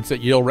Plot. It's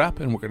at Yale Rep,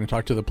 and we're going to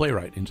talk to the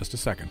playwright in just a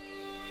second.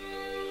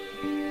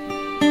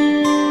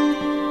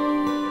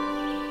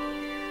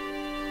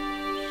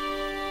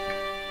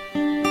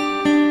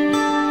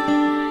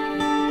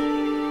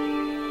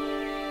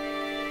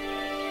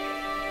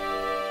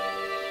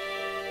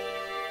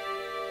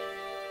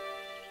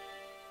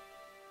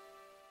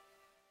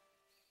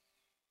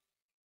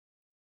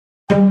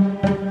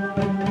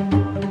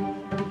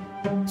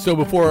 So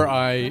before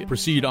I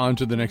proceed on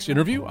to the next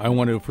interview, I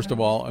want to first of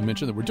all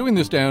mention that we're doing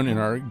this down in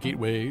our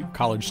Gateway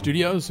College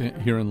studios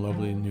here in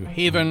lovely New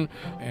Haven,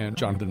 and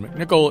Jonathan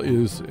McNichol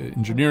is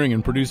engineering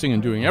and producing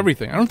and doing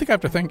everything. I don't think I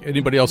have to thank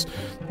anybody else.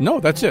 No,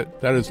 that's it.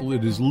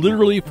 It is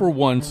literally for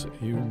once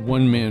a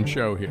one-man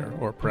show here,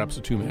 or perhaps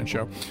a two-man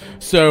show.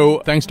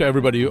 So thanks to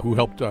everybody who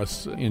helped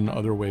us in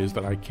other ways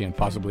that I can't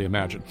possibly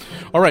imagine.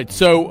 All right,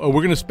 so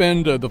we're going to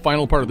spend the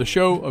final part of the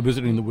show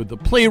visiting with the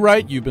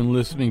playwright. You've been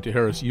listening to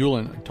Harris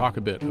Yulin talk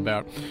a bit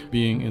about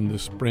being in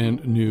this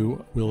brand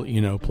new Will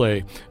Eno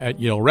play at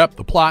Yale Rep,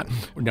 The Plot.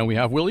 Now we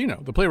have Will Eno,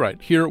 the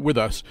playwright, here with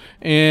us.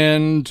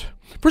 And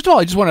first of all,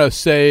 I just want to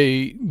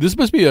say this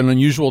must be an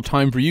unusual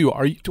time for you.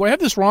 Do I have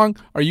this wrong?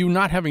 Are you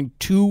not having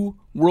two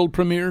world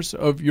premieres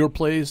of your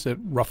plays at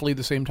roughly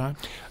the same time?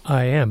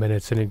 I am, and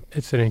it's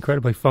an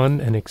incredibly fun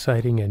and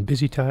exciting and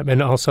busy time.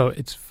 And also,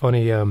 it's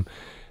funny,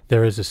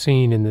 there is a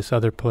scene in this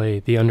other play,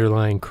 The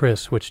Underlying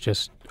Chris, which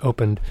just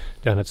opened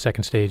down at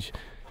Second Stage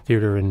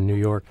Theater in New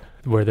York,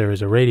 where there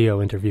is a radio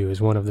interview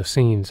as one of the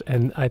scenes.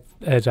 And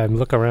as I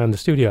look around the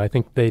studio, I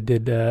think they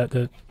did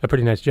a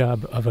pretty nice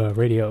job of a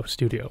radio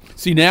studio.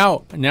 See,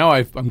 now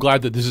I'm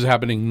glad that this is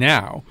happening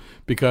now,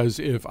 because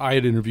if I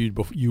had interviewed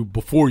you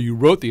before you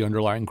wrote The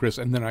Underlying Chris,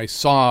 and then I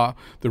saw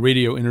the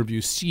radio interview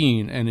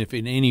scene, and if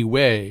in any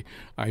way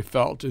I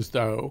felt as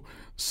though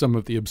some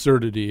of the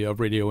absurdity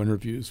of radio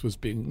interviews was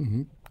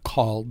being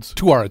called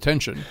to our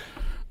attention,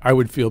 I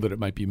would feel that it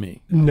might be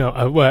me. No,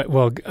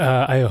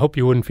 I hope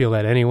you wouldn't feel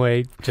that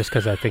anyway, just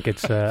because I think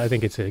it's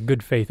a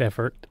good faith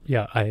effort.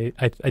 Yeah, I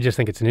just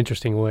think it's an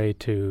interesting way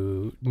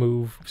to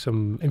move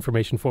some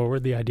information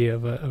forward, the idea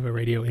of a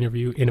radio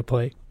interview in a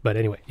play. But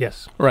anyway,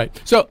 yes.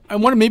 Right. So I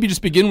want to maybe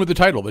just begin with the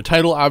title. The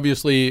title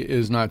obviously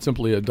is not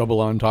simply a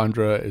double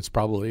entendre. It's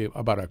probably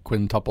about a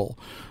quintuple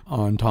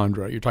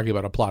entendre. You're talking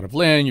about a plot of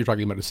land. You're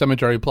talking about a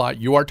cemetery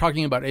plot. You are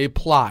talking about a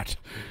plot.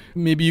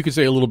 Maybe you could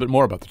say a little bit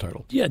more about the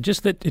title. Yeah,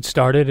 just that it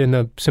started in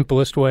the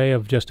simplest way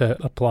of just a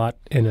plot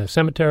in a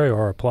cemetery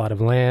or a plot of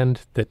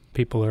land that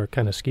people are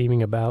kind of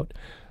scheming about.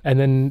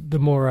 And then the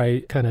more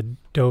I kind of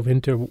dove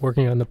into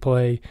working on the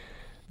play,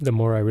 the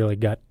more I really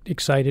got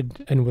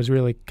excited and was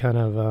really kind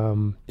of,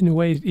 in a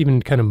way,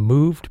 even kind of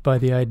moved by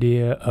the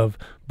idea of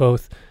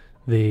both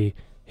the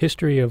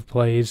history of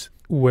plays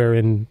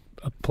wherein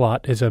a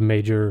plot is a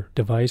major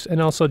device, and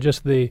also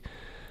just the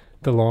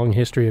long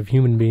history of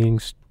human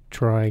beings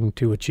trying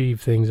to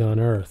achieve things on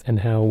Earth, and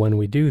how when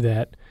we do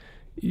that,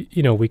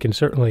 we can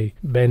certainly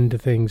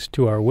bend things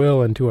to our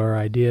will and to our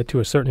idea to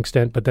a certain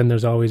extent, but then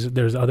there's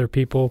other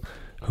people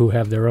who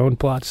have their own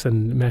plots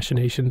and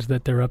machinations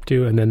that they're up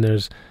to, and then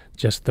there's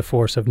just the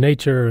force of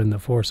nature and the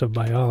force of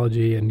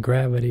biology and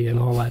gravity and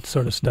all that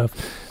sort of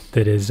stuff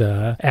that is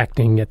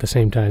acting at the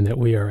same time that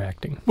we are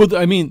acting. Well,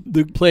 I mean,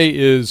 the play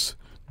is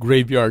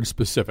graveyard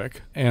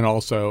specific, and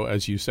also,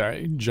 as you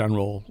say,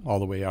 general all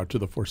the way out to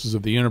the forces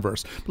of the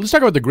universe. But let's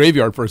talk about the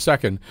graveyard for a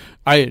second.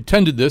 I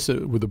attended this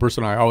with the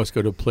person I always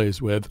go to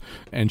plays with,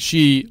 and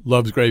she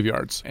loves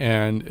graveyards.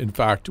 And in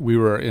fact, we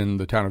were in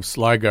the town of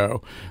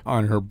Sligo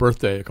on her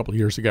birthday a couple of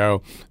years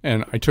ago,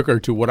 and I took her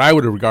to what I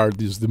would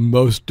regard as the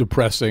most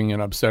depressing and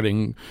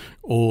upsetting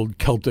old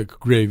Celtic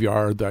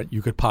graveyard that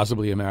you could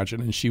possibly imagine.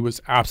 And she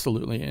was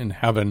absolutely in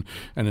heaven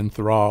and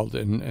enthralled,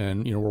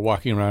 and we're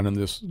walking around in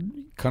this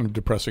kind of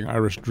depressing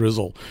Irish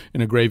drizzle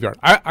in a graveyard.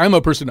 I'm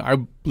a person, I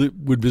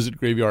would visit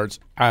graveyards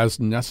as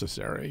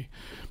necessary,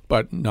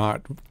 but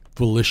not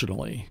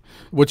volitionally.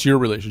 What's your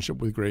relationship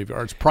with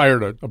graveyards prior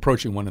to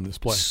approaching one in this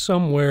play?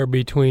 Somewhere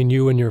between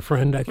you and your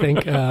friend, I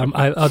think.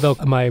 Although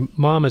my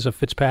mom is a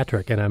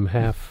Fitzpatrick, and I'm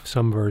half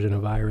some version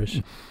of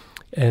Irish.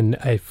 And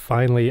I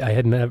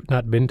had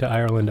not been to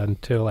Ireland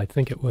until I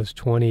think it was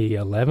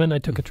 2011. I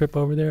took a trip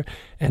over there,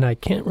 and I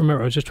can't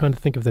remember. I was just trying to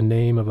think of the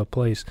name of a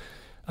place.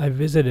 I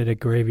visited a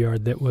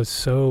graveyard that was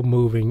so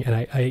moving, and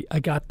I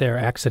got there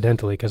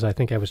accidentally because I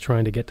think I was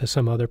trying to get to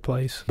some other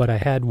place. But I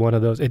had one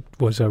of those. It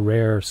was a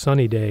rare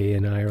sunny day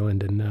in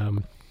Ireland,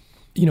 and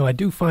I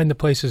do find the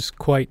places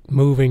quite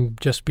moving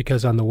just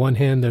because on the one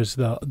hand, there's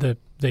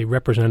they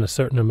represent a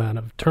certain amount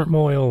of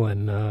turmoil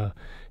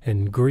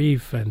and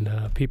grief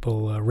and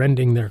people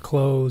rending their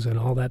clothes and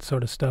all that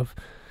sort of stuff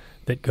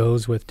that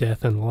goes with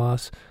death and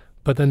loss.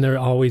 But then they're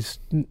always,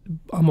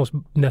 almost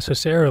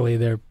necessarily,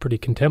 they're pretty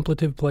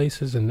contemplative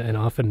places and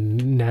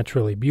often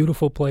naturally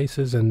beautiful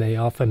places, and they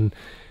often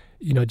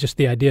just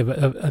the idea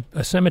of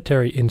a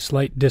cemetery in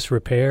slight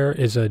disrepair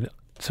is a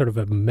sort of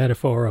a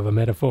metaphor of a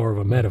metaphor of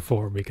a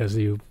metaphor, because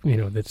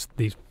that's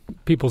these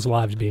people's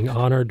lives being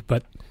honored,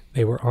 but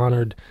they were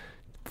honored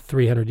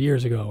 300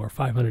 years ago or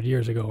 500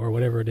 years ago or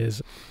whatever it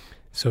is.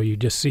 So you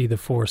just see the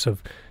force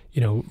of,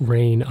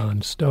 rain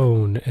on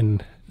stone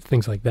and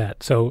things like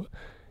that. So,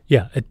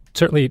 yeah, it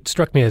certainly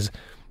struck me as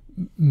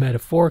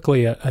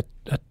metaphorically a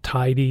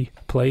tidy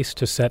place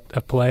to set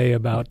a play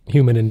about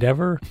human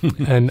endeavor,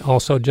 and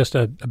also just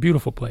a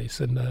beautiful place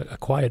and a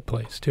quiet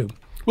place, too.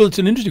 Well, it's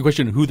an interesting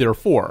question who they're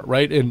for,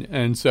 right?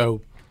 And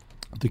so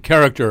the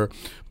character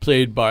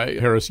played by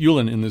Harris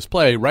Yulin in this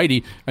play,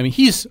 Righty,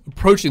 he's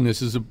approaching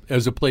this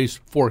as a place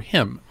for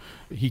him.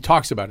 He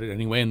talks about it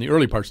anyway in the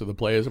early parts of the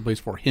play as a place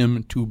for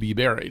him to be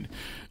buried.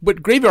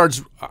 But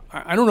graveyards,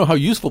 I don't know how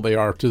useful they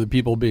are to the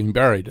people being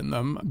buried in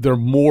them. They're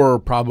more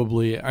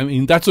probably,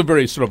 that's a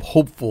very sort of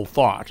hopeful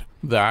thought,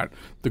 that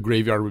the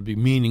graveyard would be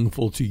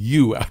meaningful to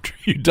you after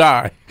you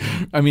die.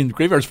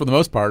 Graveyards for the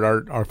most part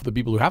are for the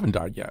people who haven't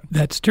died yet.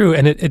 That's true.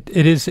 And it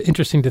is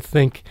interesting to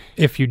think,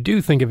 if you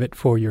do think of it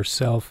for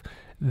yourself,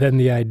 then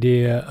the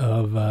idea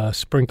of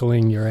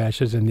sprinkling your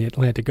ashes in the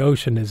Atlantic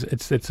Ocean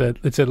it's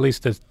at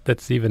least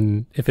that's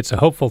even, if it's a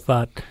hopeful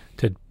thought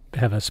to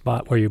have a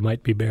spot where you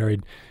might be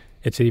buried,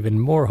 it's even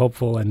more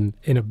hopeful and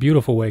in a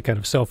beautiful way kind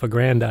of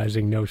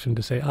self-aggrandizing notion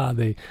to say,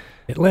 the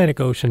Atlantic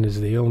Ocean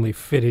is the only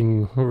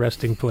fitting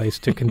resting place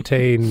to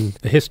contain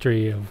the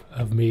history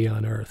of me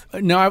on Earth.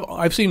 Now,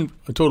 I've seen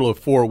a total of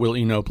 4 Will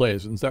Eno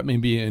plays, and that may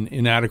be an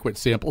inadequate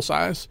sample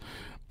size,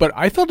 but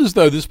I felt as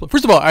though this,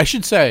 first of all, I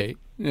should say,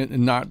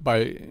 and not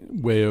by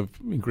way of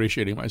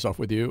ingratiating myself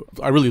with you,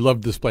 I really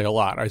loved this play a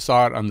lot. I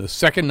saw it on the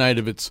second night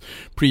of its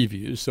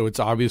previews, so it's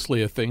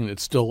obviously a thing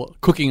that's still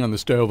cooking on the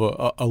stove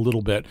a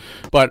little bit.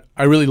 But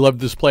I really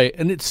loved this play,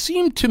 and it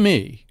seemed to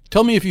me,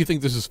 tell me if you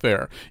think this is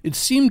fair, it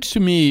seemed to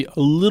me a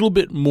little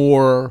bit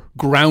more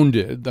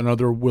grounded than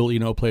other Will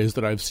Eno plays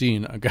that I've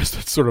seen. I guess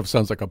that sort of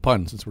sounds like a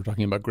pun since we're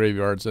talking about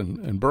graveyards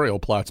and burial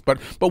plots. But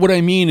what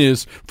I mean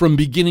is, from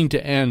beginning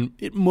to end,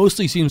 it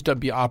mostly seems to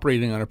be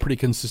operating on a pretty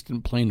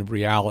consistent plane of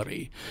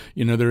reality.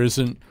 There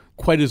isn't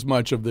quite as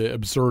much of the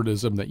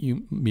absurdism that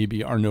you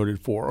maybe are noted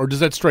for. Or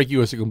does that strike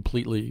you as a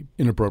completely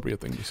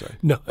inappropriate thing to say?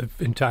 No,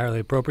 entirely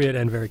appropriate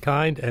and very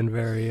kind and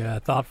very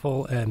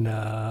thoughtful, and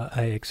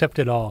I accept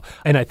it all.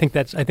 And I think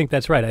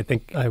that's right. I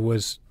think I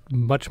was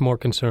much more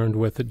concerned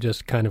with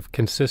just kind of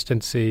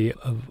consistency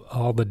of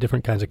all the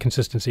different kinds of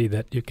consistency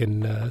that you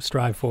can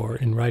strive for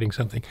in writing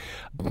something.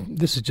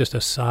 This is just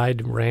a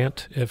side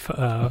rant. If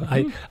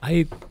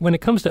I when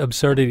it comes to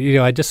absurdity,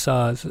 I just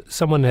saw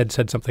someone had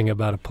said something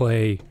about a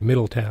play,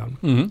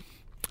 Middletown,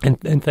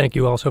 and thank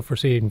you also for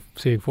seeing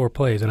 4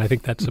 plays, and I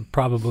think that's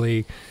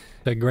probably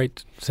a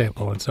great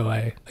sample, and so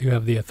you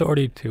have the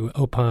authority to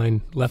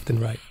opine left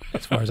and right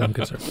as far as I'm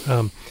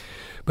concerned.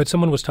 But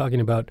someone was talking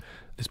about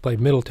this play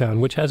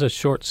Middletown, which has a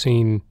short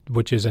scene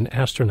which is an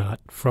astronaut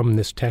from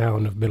this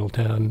town of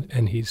Middletown,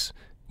 and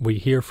we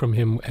hear from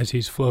him as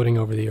he's floating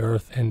over the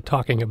Earth and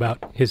talking about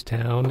his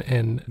town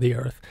and the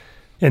Earth.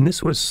 And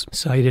this was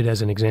cited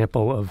as an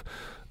example of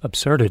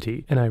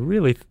absurdity, and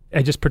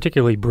I just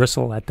particularly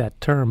bristle at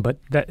that term, but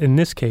that in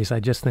this case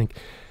I just think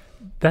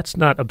that's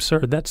not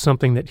absurd. That's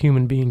something that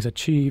human beings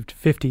achieved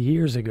 50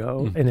 years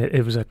ago, and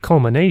it was a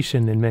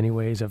culmination in many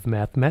ways of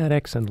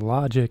mathematics and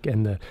logic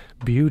and the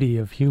beauty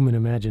of human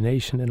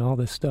imagination and all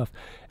this stuff.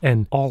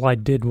 And all I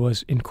did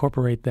was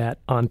incorporate that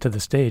onto the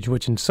stage,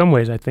 which in some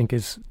ways I think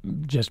is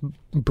just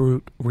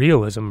brute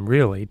realism,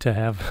 really, to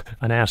have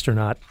an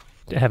astronaut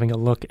having a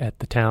look at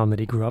the town that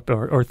he grew up,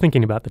 or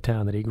thinking about the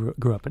town that he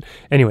grew up in.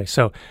 Anyway,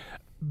 so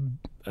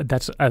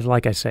that's,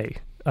 like I say,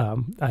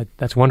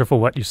 that's wonderful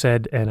what you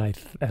said, and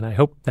I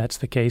hope that's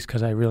the case,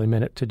 because I really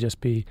meant it to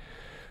just be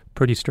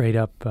pretty straight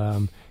up,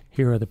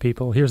 here are the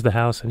people, here's the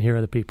house, and here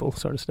are the people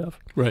sort of stuff.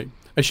 Right.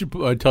 I should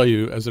tell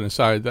you as an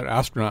aside that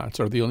astronauts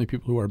are the only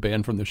people who are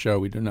banned from the show.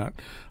 We do not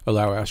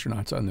allow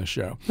astronauts on this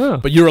show. Oh.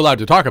 But you're allowed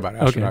to talk about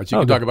astronauts. Okay.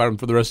 You can talk about them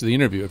for the rest of the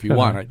interview if you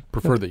want. I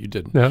prefer that you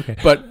didn't. Okay.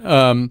 But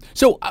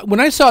so when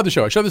I saw the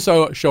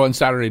show on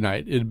Saturday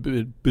night. It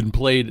had been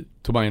played,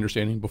 to my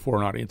understanding, before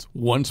an audience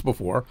once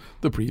before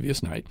the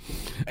previous night.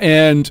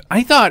 And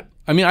I thought,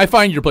 I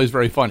find your plays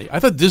very funny. I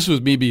thought this was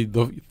maybe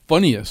the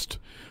funniest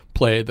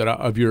play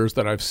of yours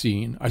that I've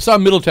seen. I saw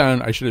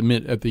Middletown, I should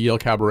admit, at the Yale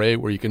Cabaret,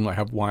 where you can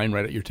have wine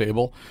right at your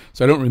table.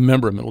 So I don't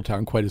remember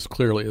Middletown quite as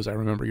clearly as I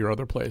remember your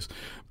other plays.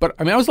 But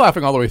I was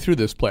laughing all the way through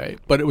this play.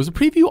 But it was a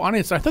preview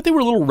audience. I thought they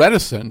were a little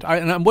reticent.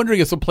 And I'm wondering,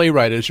 as a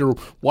playwright, as you're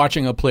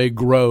watching a play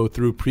grow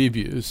through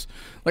previews,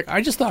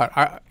 I just thought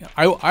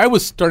I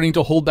was starting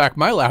to hold back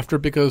my laughter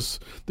because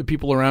the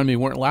people around me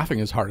weren't laughing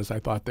as hard as I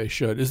thought they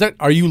should.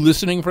 Are you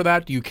listening for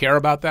that? Do you care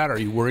about that? Are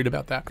you worried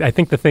about that? I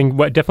think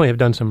definitely have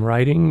done some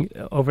writing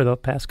over the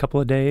past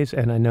couple of days,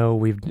 and I know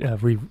we've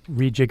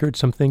rejiggered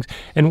some things.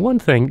 And one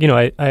thing,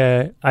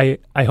 I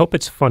hope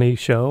it's a funny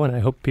show, and I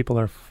hope people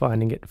are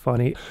finding it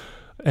funny.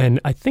 And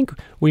I think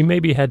we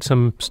maybe had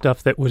some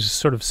stuff that was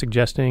sort of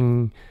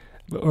suggesting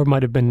or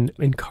might have been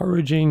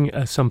encouraging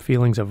some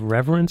feelings of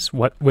reverence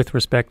with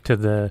respect to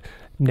the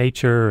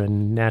nature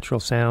and natural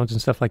sounds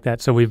and stuff like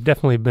that. So we've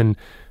definitely been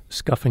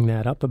scuffing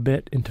that up a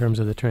bit in terms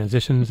of the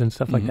transitions and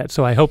stuff like that.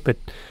 So I hope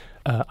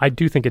I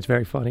do think it's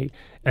very funny,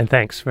 and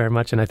thanks very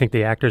much. And I think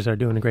the actors are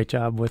doing a great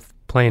job with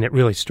playing it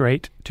really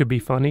straight to be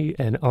funny.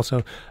 And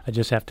also, I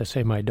just have to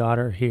say my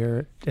daughter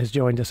here has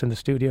joined us in the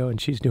studio, and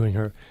she's doing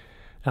her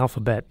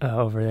alphabet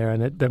over there.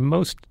 And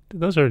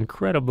those are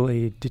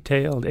incredibly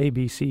detailed A,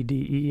 B, C,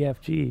 D, E, F,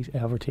 G,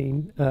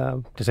 Albertine.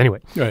 Just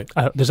anyway. Right.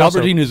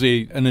 Albertine is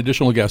an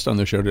additional guest on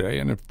the show today,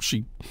 and if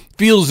she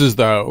feels as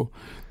though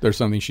there's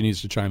something she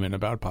needs to chime in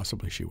about,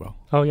 possibly she will.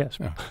 Oh, yes.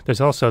 Yeah.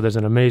 There's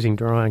an amazing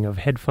drawing of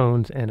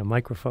headphones and a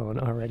microphone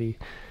already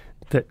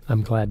that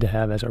I'm glad to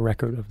have as a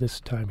record of this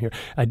time here.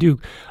 I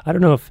don't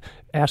know if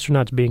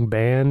astronauts being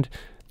banned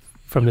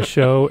from the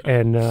show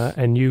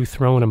and you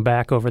throwing them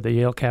back over the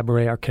Yale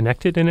Cabaret are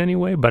connected in any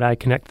way, but I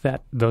connect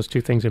those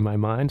two things in my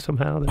mind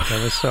somehow, that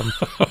there was some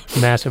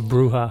massive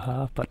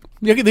brouhaha. But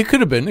yeah, they could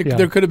have been.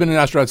 There could have been an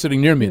astronaut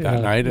sitting near me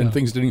that night, and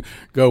things didn't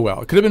go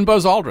well. It could have been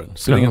Buzz Aldrin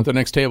sitting at the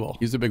next table.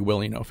 He's a big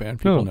Yulin fan.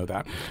 People know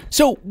that.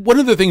 So one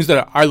of the things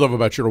that I love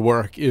about your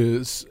work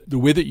is the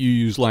way that you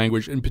use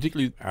language, and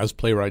particularly as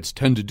playwrights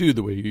tend to do,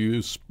 the way you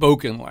use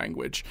spoken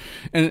language.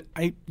 And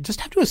I just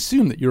have to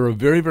assume that you're a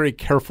very, very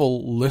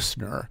careful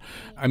listener.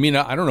 I mean,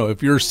 I don't know,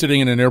 if you're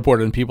sitting in an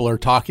airport and people are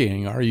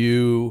talking, are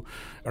your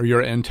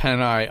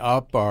antennae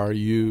up? Are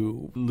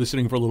you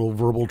listening for little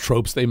verbal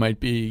tropes they might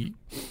be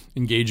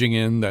engaging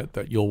in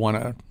that you'll want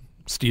to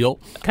steal?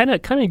 Kind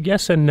of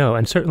yes and no.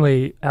 And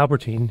certainly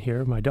Albertine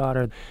here, my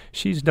daughter,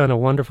 she's done a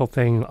wonderful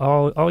thing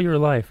all your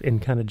life in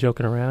kind of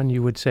joking around.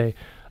 You would say,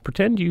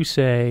 pretend you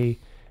say,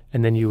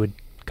 and then you would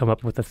come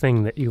up with the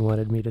thing that you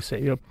wanted me to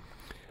say.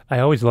 I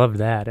always loved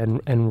that.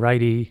 And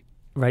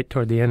right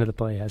toward the end of the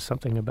play has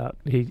something about,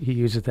 he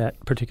uses that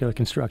particular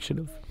construction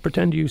of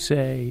pretend you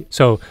say.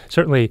 So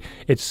certainly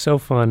it's so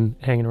fun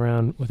hanging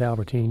around with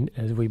Albertine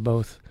as we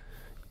both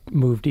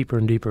move deeper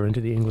and deeper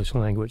into the English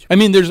language. I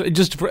mean,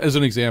 as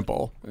an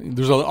example,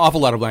 there's an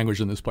awful lot of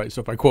language in this play. So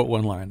if I quote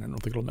one line, I don't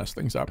think it'll mess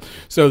things up.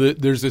 So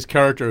there's this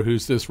character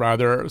who's this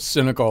rather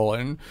cynical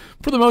and,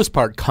 for the most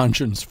part,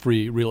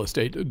 conscience-free real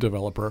estate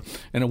developer.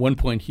 And at one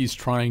point, he's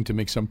trying to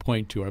make some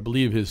point to, I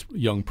believe, his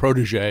young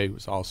protege,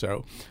 who's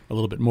also a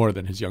little bit more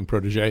than his young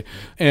protege.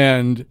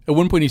 And at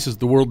one point, he says,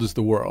 "The world is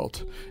the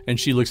world." And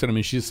she looks at him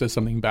and she says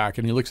something back.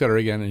 And he looks at her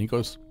again and he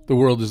goes, "The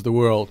world is the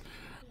world."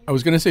 I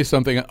was going to say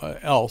something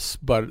else,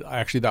 but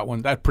actually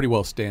that pretty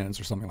well stands,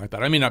 or something like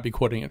that. I may not be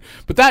quoting it.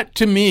 But that,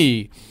 to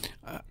me,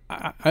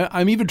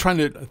 I'm even trying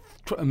to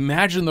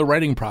imagine the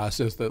writing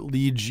process that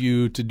leads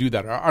you to do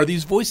that. Are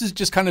these voices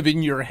just kind of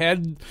in your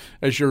head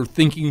as you're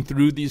thinking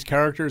through these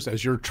characters,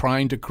 as you're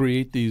trying to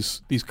create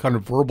these kind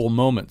of verbal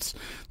moments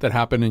that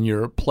happen in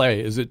your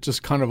play? Is it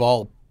just kind of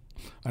all,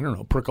 I don't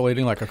know,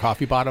 percolating like a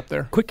coffee pot up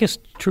there?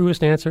 Quickest,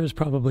 truest answer is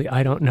probably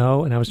I don't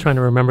know. And I was trying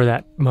to remember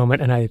that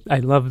moment. And I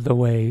love the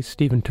way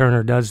Stephen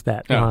Turner does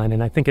that line.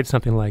 And I think it's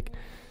something like,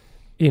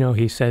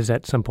 he says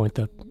at some point,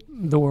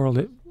 the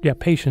world,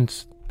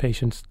 patience,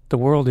 the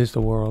world is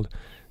the world.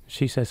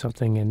 She says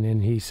something and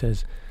then he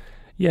says,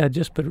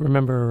 but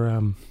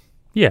remember,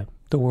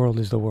 the world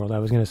is the world. I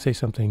was going to say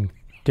something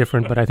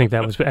different, but I think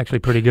that was actually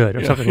pretty good,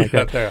 or something like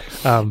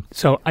that.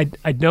 So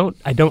I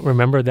don't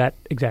remember that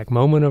exact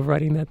moment of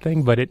writing that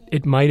thing, but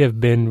it might have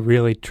been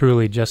really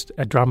truly just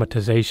a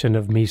dramatization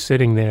of me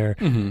sitting there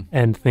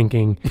and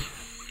thinking,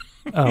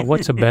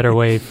 what's a better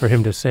way for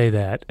him to say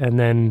that? And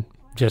then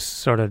just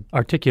sort of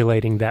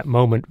articulating that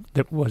moment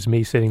that was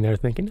me sitting there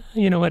thinking,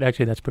 you know what,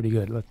 actually that's pretty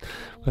good.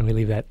 Let me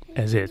leave that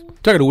as is.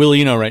 Talking to Will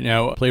Eno right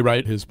now,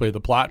 Playwright. His play The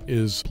Plot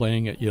is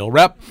playing at Yale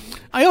Rep.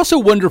 I also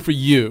wonder for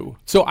you,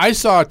 so I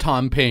saw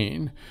Tom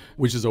Paine,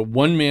 which is a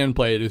one-man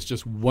play. It is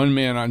just one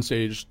man on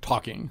stage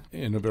talking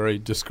in a very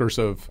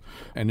discursive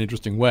and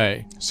interesting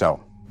way.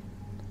 So,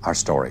 our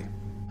story.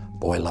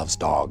 Boy loves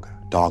dog.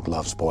 Dog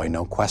loves boy.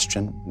 No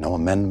question, no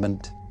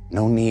amendment,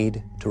 no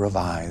need to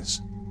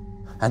revise.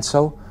 And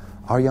so,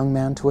 our young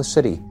man to a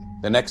city.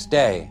 The next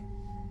day,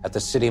 at the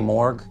city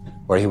morgue,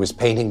 where he was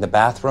painting the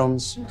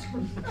bathrooms,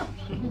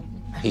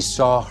 he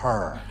saw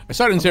her. I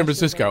saw it in San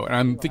Francisco, and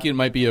I'm thinking it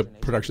might be a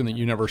production that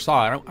you never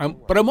saw.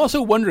 But I'm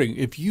also wondering,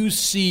 if you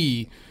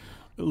see,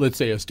 let's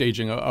say, a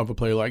staging of a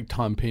play like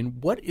Tom Paine,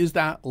 what is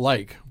that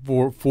like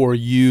for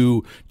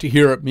you to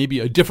hear maybe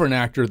a different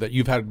actor that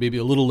you've had maybe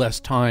a little less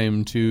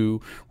time to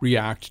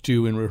react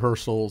to in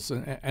rehearsals?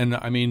 And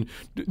I mean,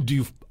 do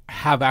you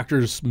have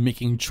actors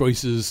making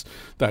choices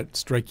that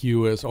strike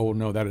you as, oh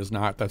no, that's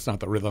not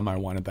the rhythm I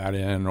wanted that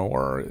in,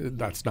 or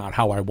that's not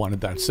how I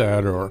wanted that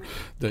said, or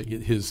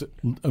his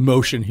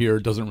emotion here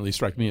doesn't really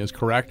strike me as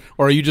correct?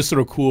 Or are you just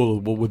sort of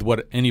cool with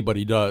what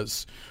anybody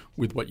does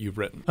with what you've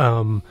written?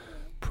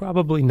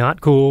 probably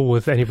not cool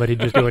with anybody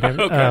just doing it.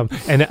 Okay.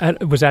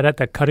 And was that at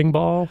the Cutting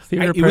Ball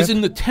Theater? It was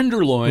in the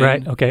Tenderloin.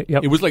 Right, okay,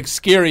 yep. It was like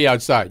scary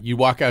outside. You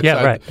walk outside,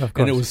 yeah, right, of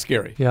course. and it was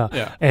scary.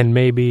 Yeah. And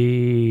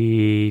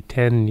maybe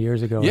 10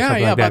 years ago or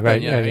something like that,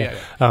 right? Yeah.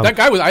 That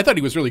guy I thought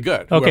he was really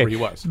good, whoever he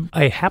was.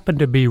 I happened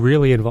to be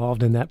really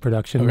involved in that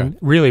production,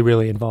 really,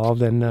 really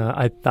involved, and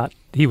I thought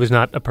he was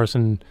not a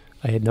person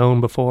I had known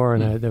before,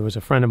 and there was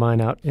a friend of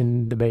mine out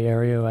in the Bay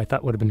Area who I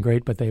thought would have been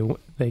great, but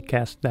they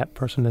cast that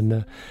person,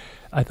 and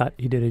I thought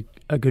he did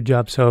a good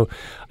job. So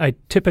I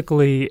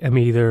typically am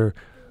either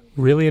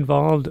really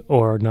involved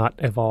or not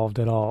evolved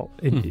at all.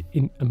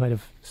 It might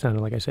have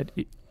sounded like I said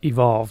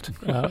evolved,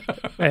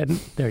 and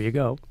there you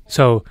go.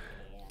 So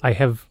I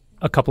have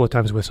a couple of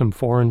times with some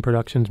foreign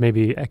productions,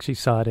 maybe actually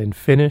saw it in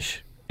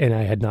Finnish, and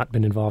I had not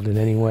been involved in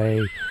any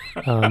way.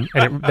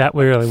 That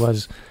really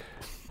was,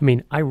 I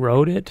mean, I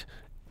wrote it,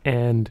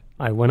 and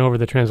I went over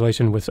the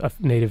translation with a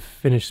native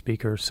Finnish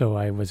speaker, so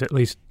I was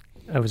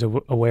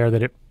aware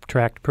that it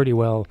tracked pretty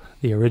well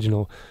the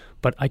original,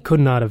 but I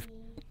could not have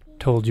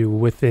told you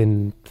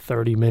within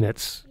 30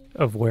 minutes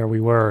of where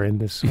we were in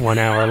this 1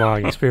 hour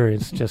long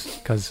experience,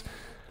 just because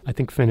I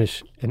think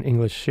Finnish and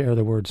English share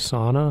the word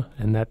sauna,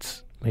 and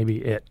that's maybe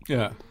it.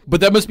 Yeah. But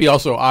that must be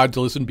also odd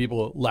to listen to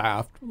people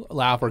laugh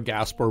or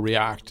gasp or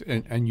react,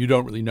 and you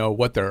don't really know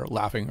what they're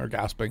laughing or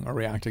gasping or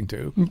reacting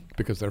to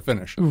because they're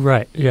Finnish.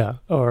 Right, yeah.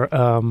 Or,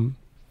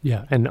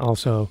 and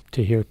also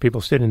to hear people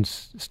sit in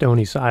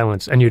stony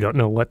silence, and you don't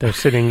know what they're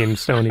sitting in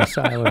stony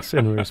silence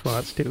in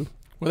response to.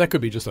 Well, that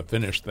could be just a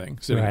Finnish thing,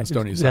 sitting in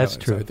stony silence.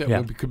 That's true.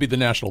 It could be the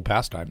national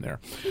pastime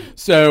there.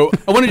 So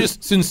I want to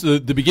just, since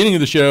the beginning of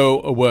the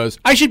show was,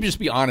 I should just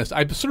be honest.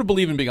 I sort of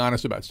believe in being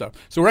honest about stuff.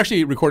 So we're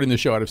actually recording the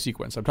show out of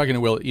sequence. I'm talking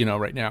to Will Eno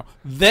right now.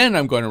 Then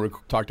I'm going to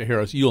talk to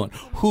Harris Yulin,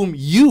 whom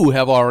you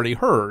have already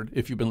heard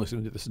if you've been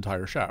listening to this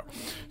entire show.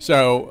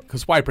 So,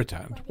 because why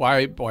pretend?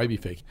 Why be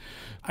fake?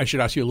 I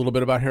should ask you a little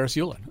bit about Harris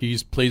Yulin. He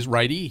plays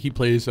righty. He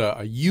plays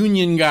a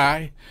union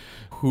guy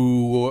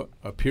who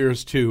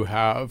appears to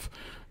have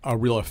a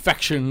real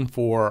affection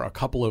for a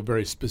couple of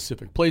very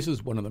specific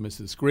places. One of them is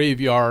this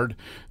graveyard.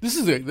 This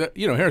is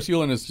Harris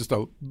Yulin is just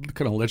a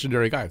kind of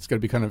legendary guy. It's going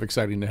to be kind of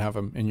exciting to have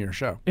him in your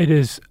show. It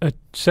is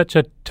such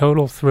a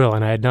total thrill,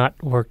 and I had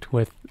not worked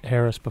with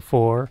Harris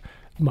before.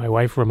 My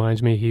wife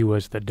reminds me he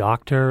was the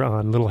doctor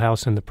on Little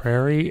House on the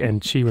Prairie,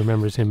 and she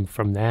remembers him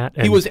from that.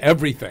 And he was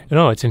everything.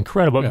 No, it's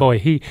incredible. Yeah.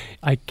 Boy,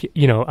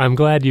 I'm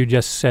glad you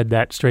just said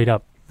that straight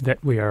up,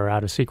 that we are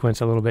out of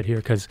sequence a little bit here,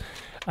 because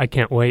I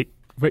can't wait.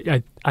 But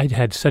I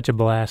had such a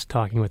blast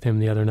talking with him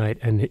the other night,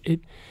 and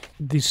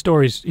these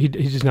stories, he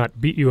does not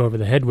beat you over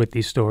the head with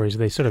these stories.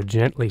 They sort of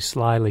gently,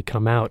 slyly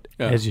come out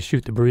as you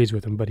shoot the breeze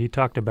with him. But he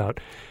talked about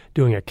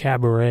doing a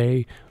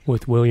cabaret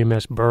with William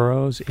S.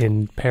 Burroughs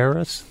in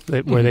Paris,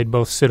 where they'd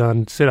both sit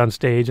on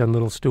stage on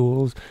little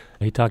stools.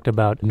 He talked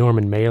about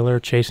Norman Mailer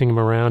chasing him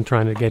around,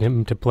 trying to get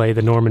him to play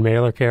the Norman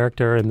Mailer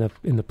character in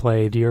the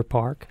play Deer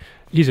Park.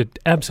 He's an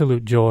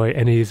absolute joy,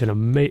 and he's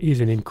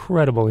an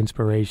incredible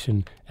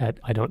inspiration.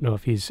 I don't know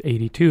if he's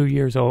 82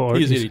 years old. Or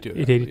he's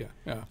 82.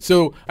 Yeah.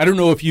 So I don't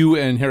know if you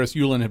and Harris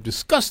Yulin have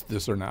discussed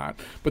this or not,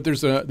 but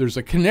there's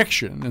a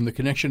connection, and the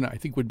connection I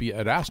think would be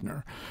Ed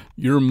Asner.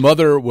 Your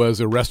mother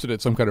was arrested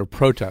at some kind of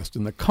protest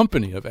in the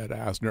company of Ed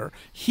Asner.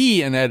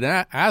 He and Ed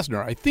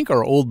Asner, I think,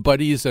 are old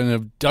buddies and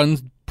have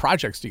done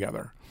projects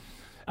together.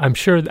 I'm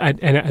sure,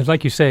 and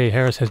like you say,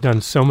 Harris has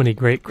done so many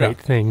great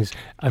things.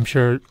 I'm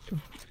sure.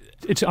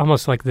 It's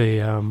almost like the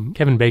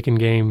Kevin Bacon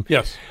game.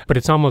 Yes. But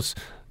it's almost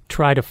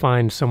try to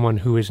find someone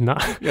who is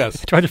not.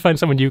 Yes. Try to find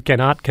someone you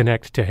cannot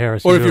connect to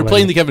Harris Yulin. Or if you're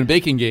playing the Kevin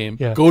Bacon game,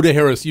 go to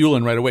Harris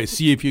Yulin right away.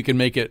 See if you can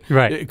make it.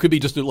 Right. It could be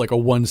just like a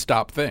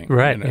one-stop thing.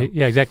 Right. You know?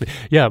 Yeah, exactly.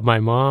 Yeah,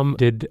 my mom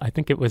did, I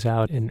think it was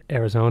out in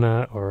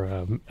Arizona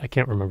or I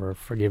can't remember,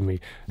 forgive me,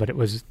 but it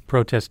was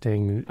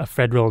protesting a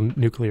federal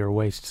nuclear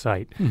waste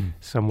site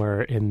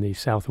somewhere in the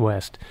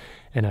Southwest.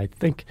 And I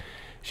think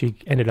she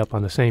ended up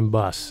on the same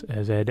bus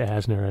as Ed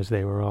Asner as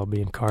they were all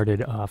being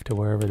carted off to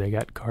wherever they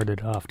got carted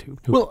off to.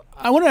 Well,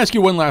 I want to ask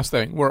you one last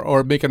thing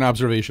or make an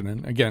observation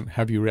and, again,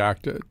 have you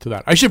react to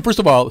that. I should first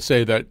of all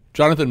say that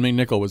Jonathan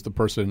McNichol was the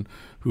person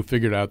who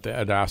figured out the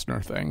Ed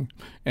Asner thing,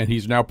 and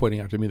he's now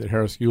pointing out to me that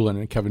Harris Yulin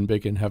and Kevin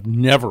Bacon have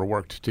never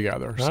worked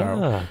together.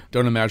 So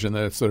don't imagine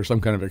that there's some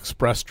kind of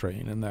express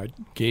train in that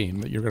game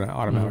that you're going to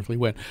automatically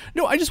win.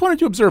 No, I just wanted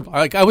to observe.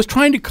 I was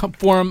trying to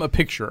form a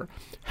picture,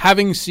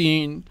 having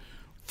seen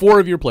 4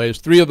 of your plays,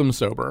 3 of them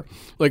sober.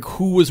 Like,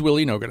 who was Will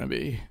Eno going to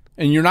be?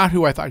 And you're not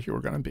who I thought you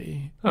were going to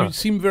be. You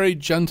seem very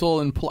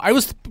gentle and polite. I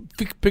was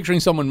picturing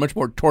someone much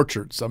more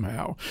tortured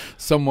somehow.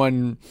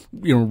 Someone,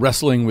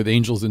 wrestling with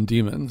angels and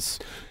demons.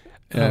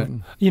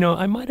 And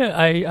I might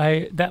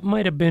have. That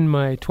might have been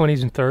my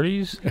 20s and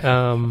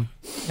 30s.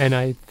 And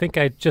I think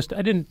I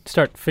didn't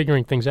start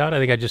figuring things out. I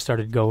think I just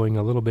started going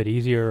a little bit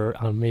easier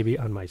on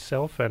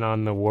myself and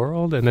on the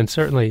world. And then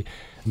certainly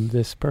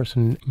this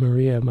person,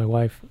 Maria, my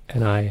wife,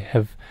 and I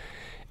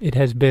it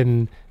has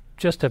been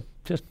just a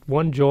just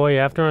one joy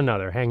after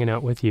another hanging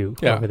out with you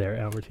Yeah. over there,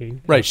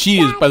 Albertine. Right. She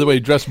is, by the way,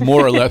 dressed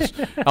more or less,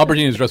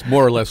 Albertine is dressed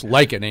more or less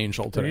like an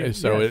angel today.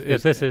 So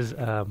yes, this is,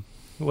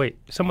 wait,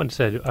 someone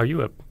said, are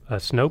you a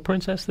snow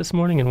princess this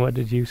morning? And what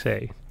did you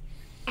say?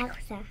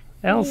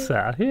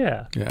 Elsa,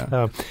 yeah.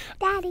 Yeah.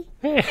 Daddy.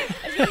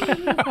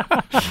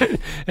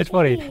 It's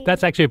funny.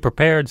 That's actually a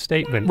prepared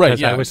statement. Right,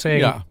 As yeah, I was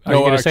saying, yeah. are you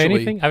No, going to say actually-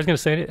 anything? I was going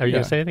to say it. Are you Yeah.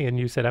 going to say anything? And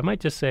you said, I might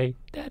just say,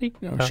 Daddy.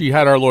 No, she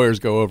had our lawyers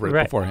go over it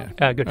Right. beforehand.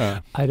 Good.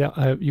 I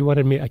don't. You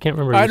wanted me. I can't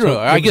remember. I don't know.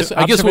 I It was guess an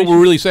what we're observation?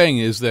 really saying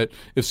is that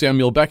if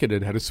Samuel Beckett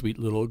had a sweet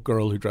little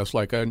girl who dressed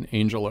like an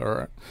angel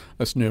or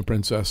a snow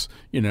princess,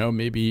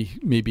 maybe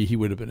he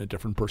would have been a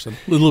different person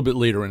a little bit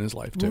later in his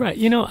life too. Right.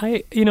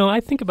 I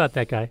think about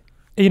that guy.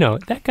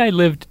 That guy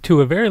lived to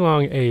a very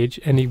long age,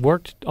 and he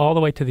worked all the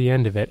way to the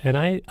end of it. And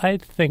I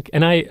think,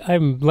 and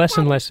I'm less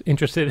and less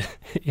interested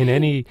in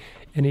any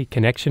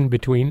connection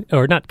between,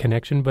 or not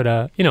connection, but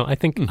I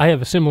think I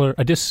have a similar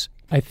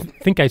I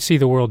think I see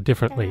the world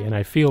differently, and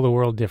I feel the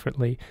world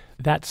differently.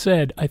 That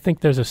said, I think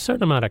there's a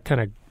certain amount of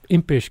kind of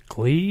impish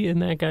glee in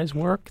that guy's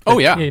work. Oh,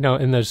 yeah.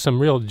 And there's some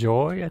real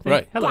joy, I think.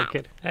 Right. Hello,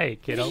 kid. Hey,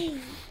 kiddo.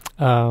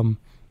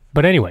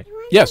 But anyway.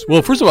 Yes.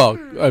 Well, first of all,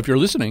 if you're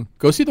listening,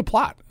 go see the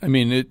plot. I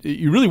mean,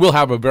 you really will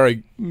have a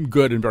very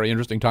good and very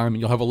interesting time.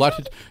 And you'll have a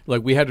lot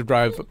like we had to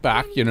drive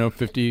back,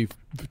 50,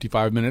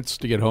 55 minutes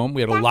to get home.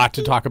 We had a lot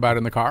to talk about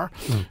in the car.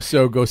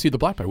 So go see the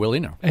plot by Will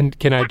Eno. And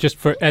can I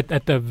just,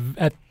 at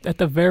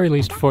the very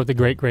least, for the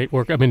great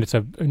work, I mean, it's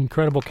an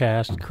incredible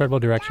cast, incredible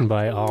direction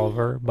by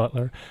Oliver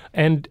Butler.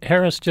 And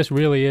Harris just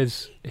really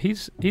is,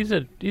 he's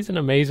an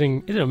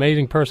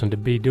amazing person to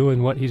be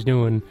doing what he's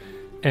doing,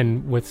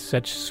 and with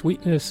such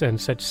sweetness and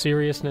such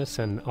seriousness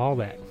and all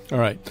that. All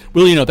right.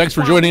 Will, thanks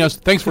for joining us.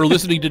 Thanks for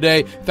listening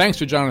today. Thanks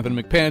to Jonathan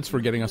McPants for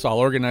getting us all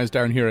organized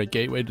down here at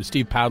Gateway, to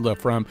Steve Padla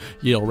from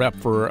Yale Rep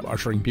for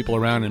ushering people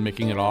around and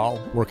making it all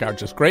work out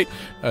just great.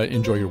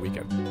 Enjoy your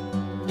weekend.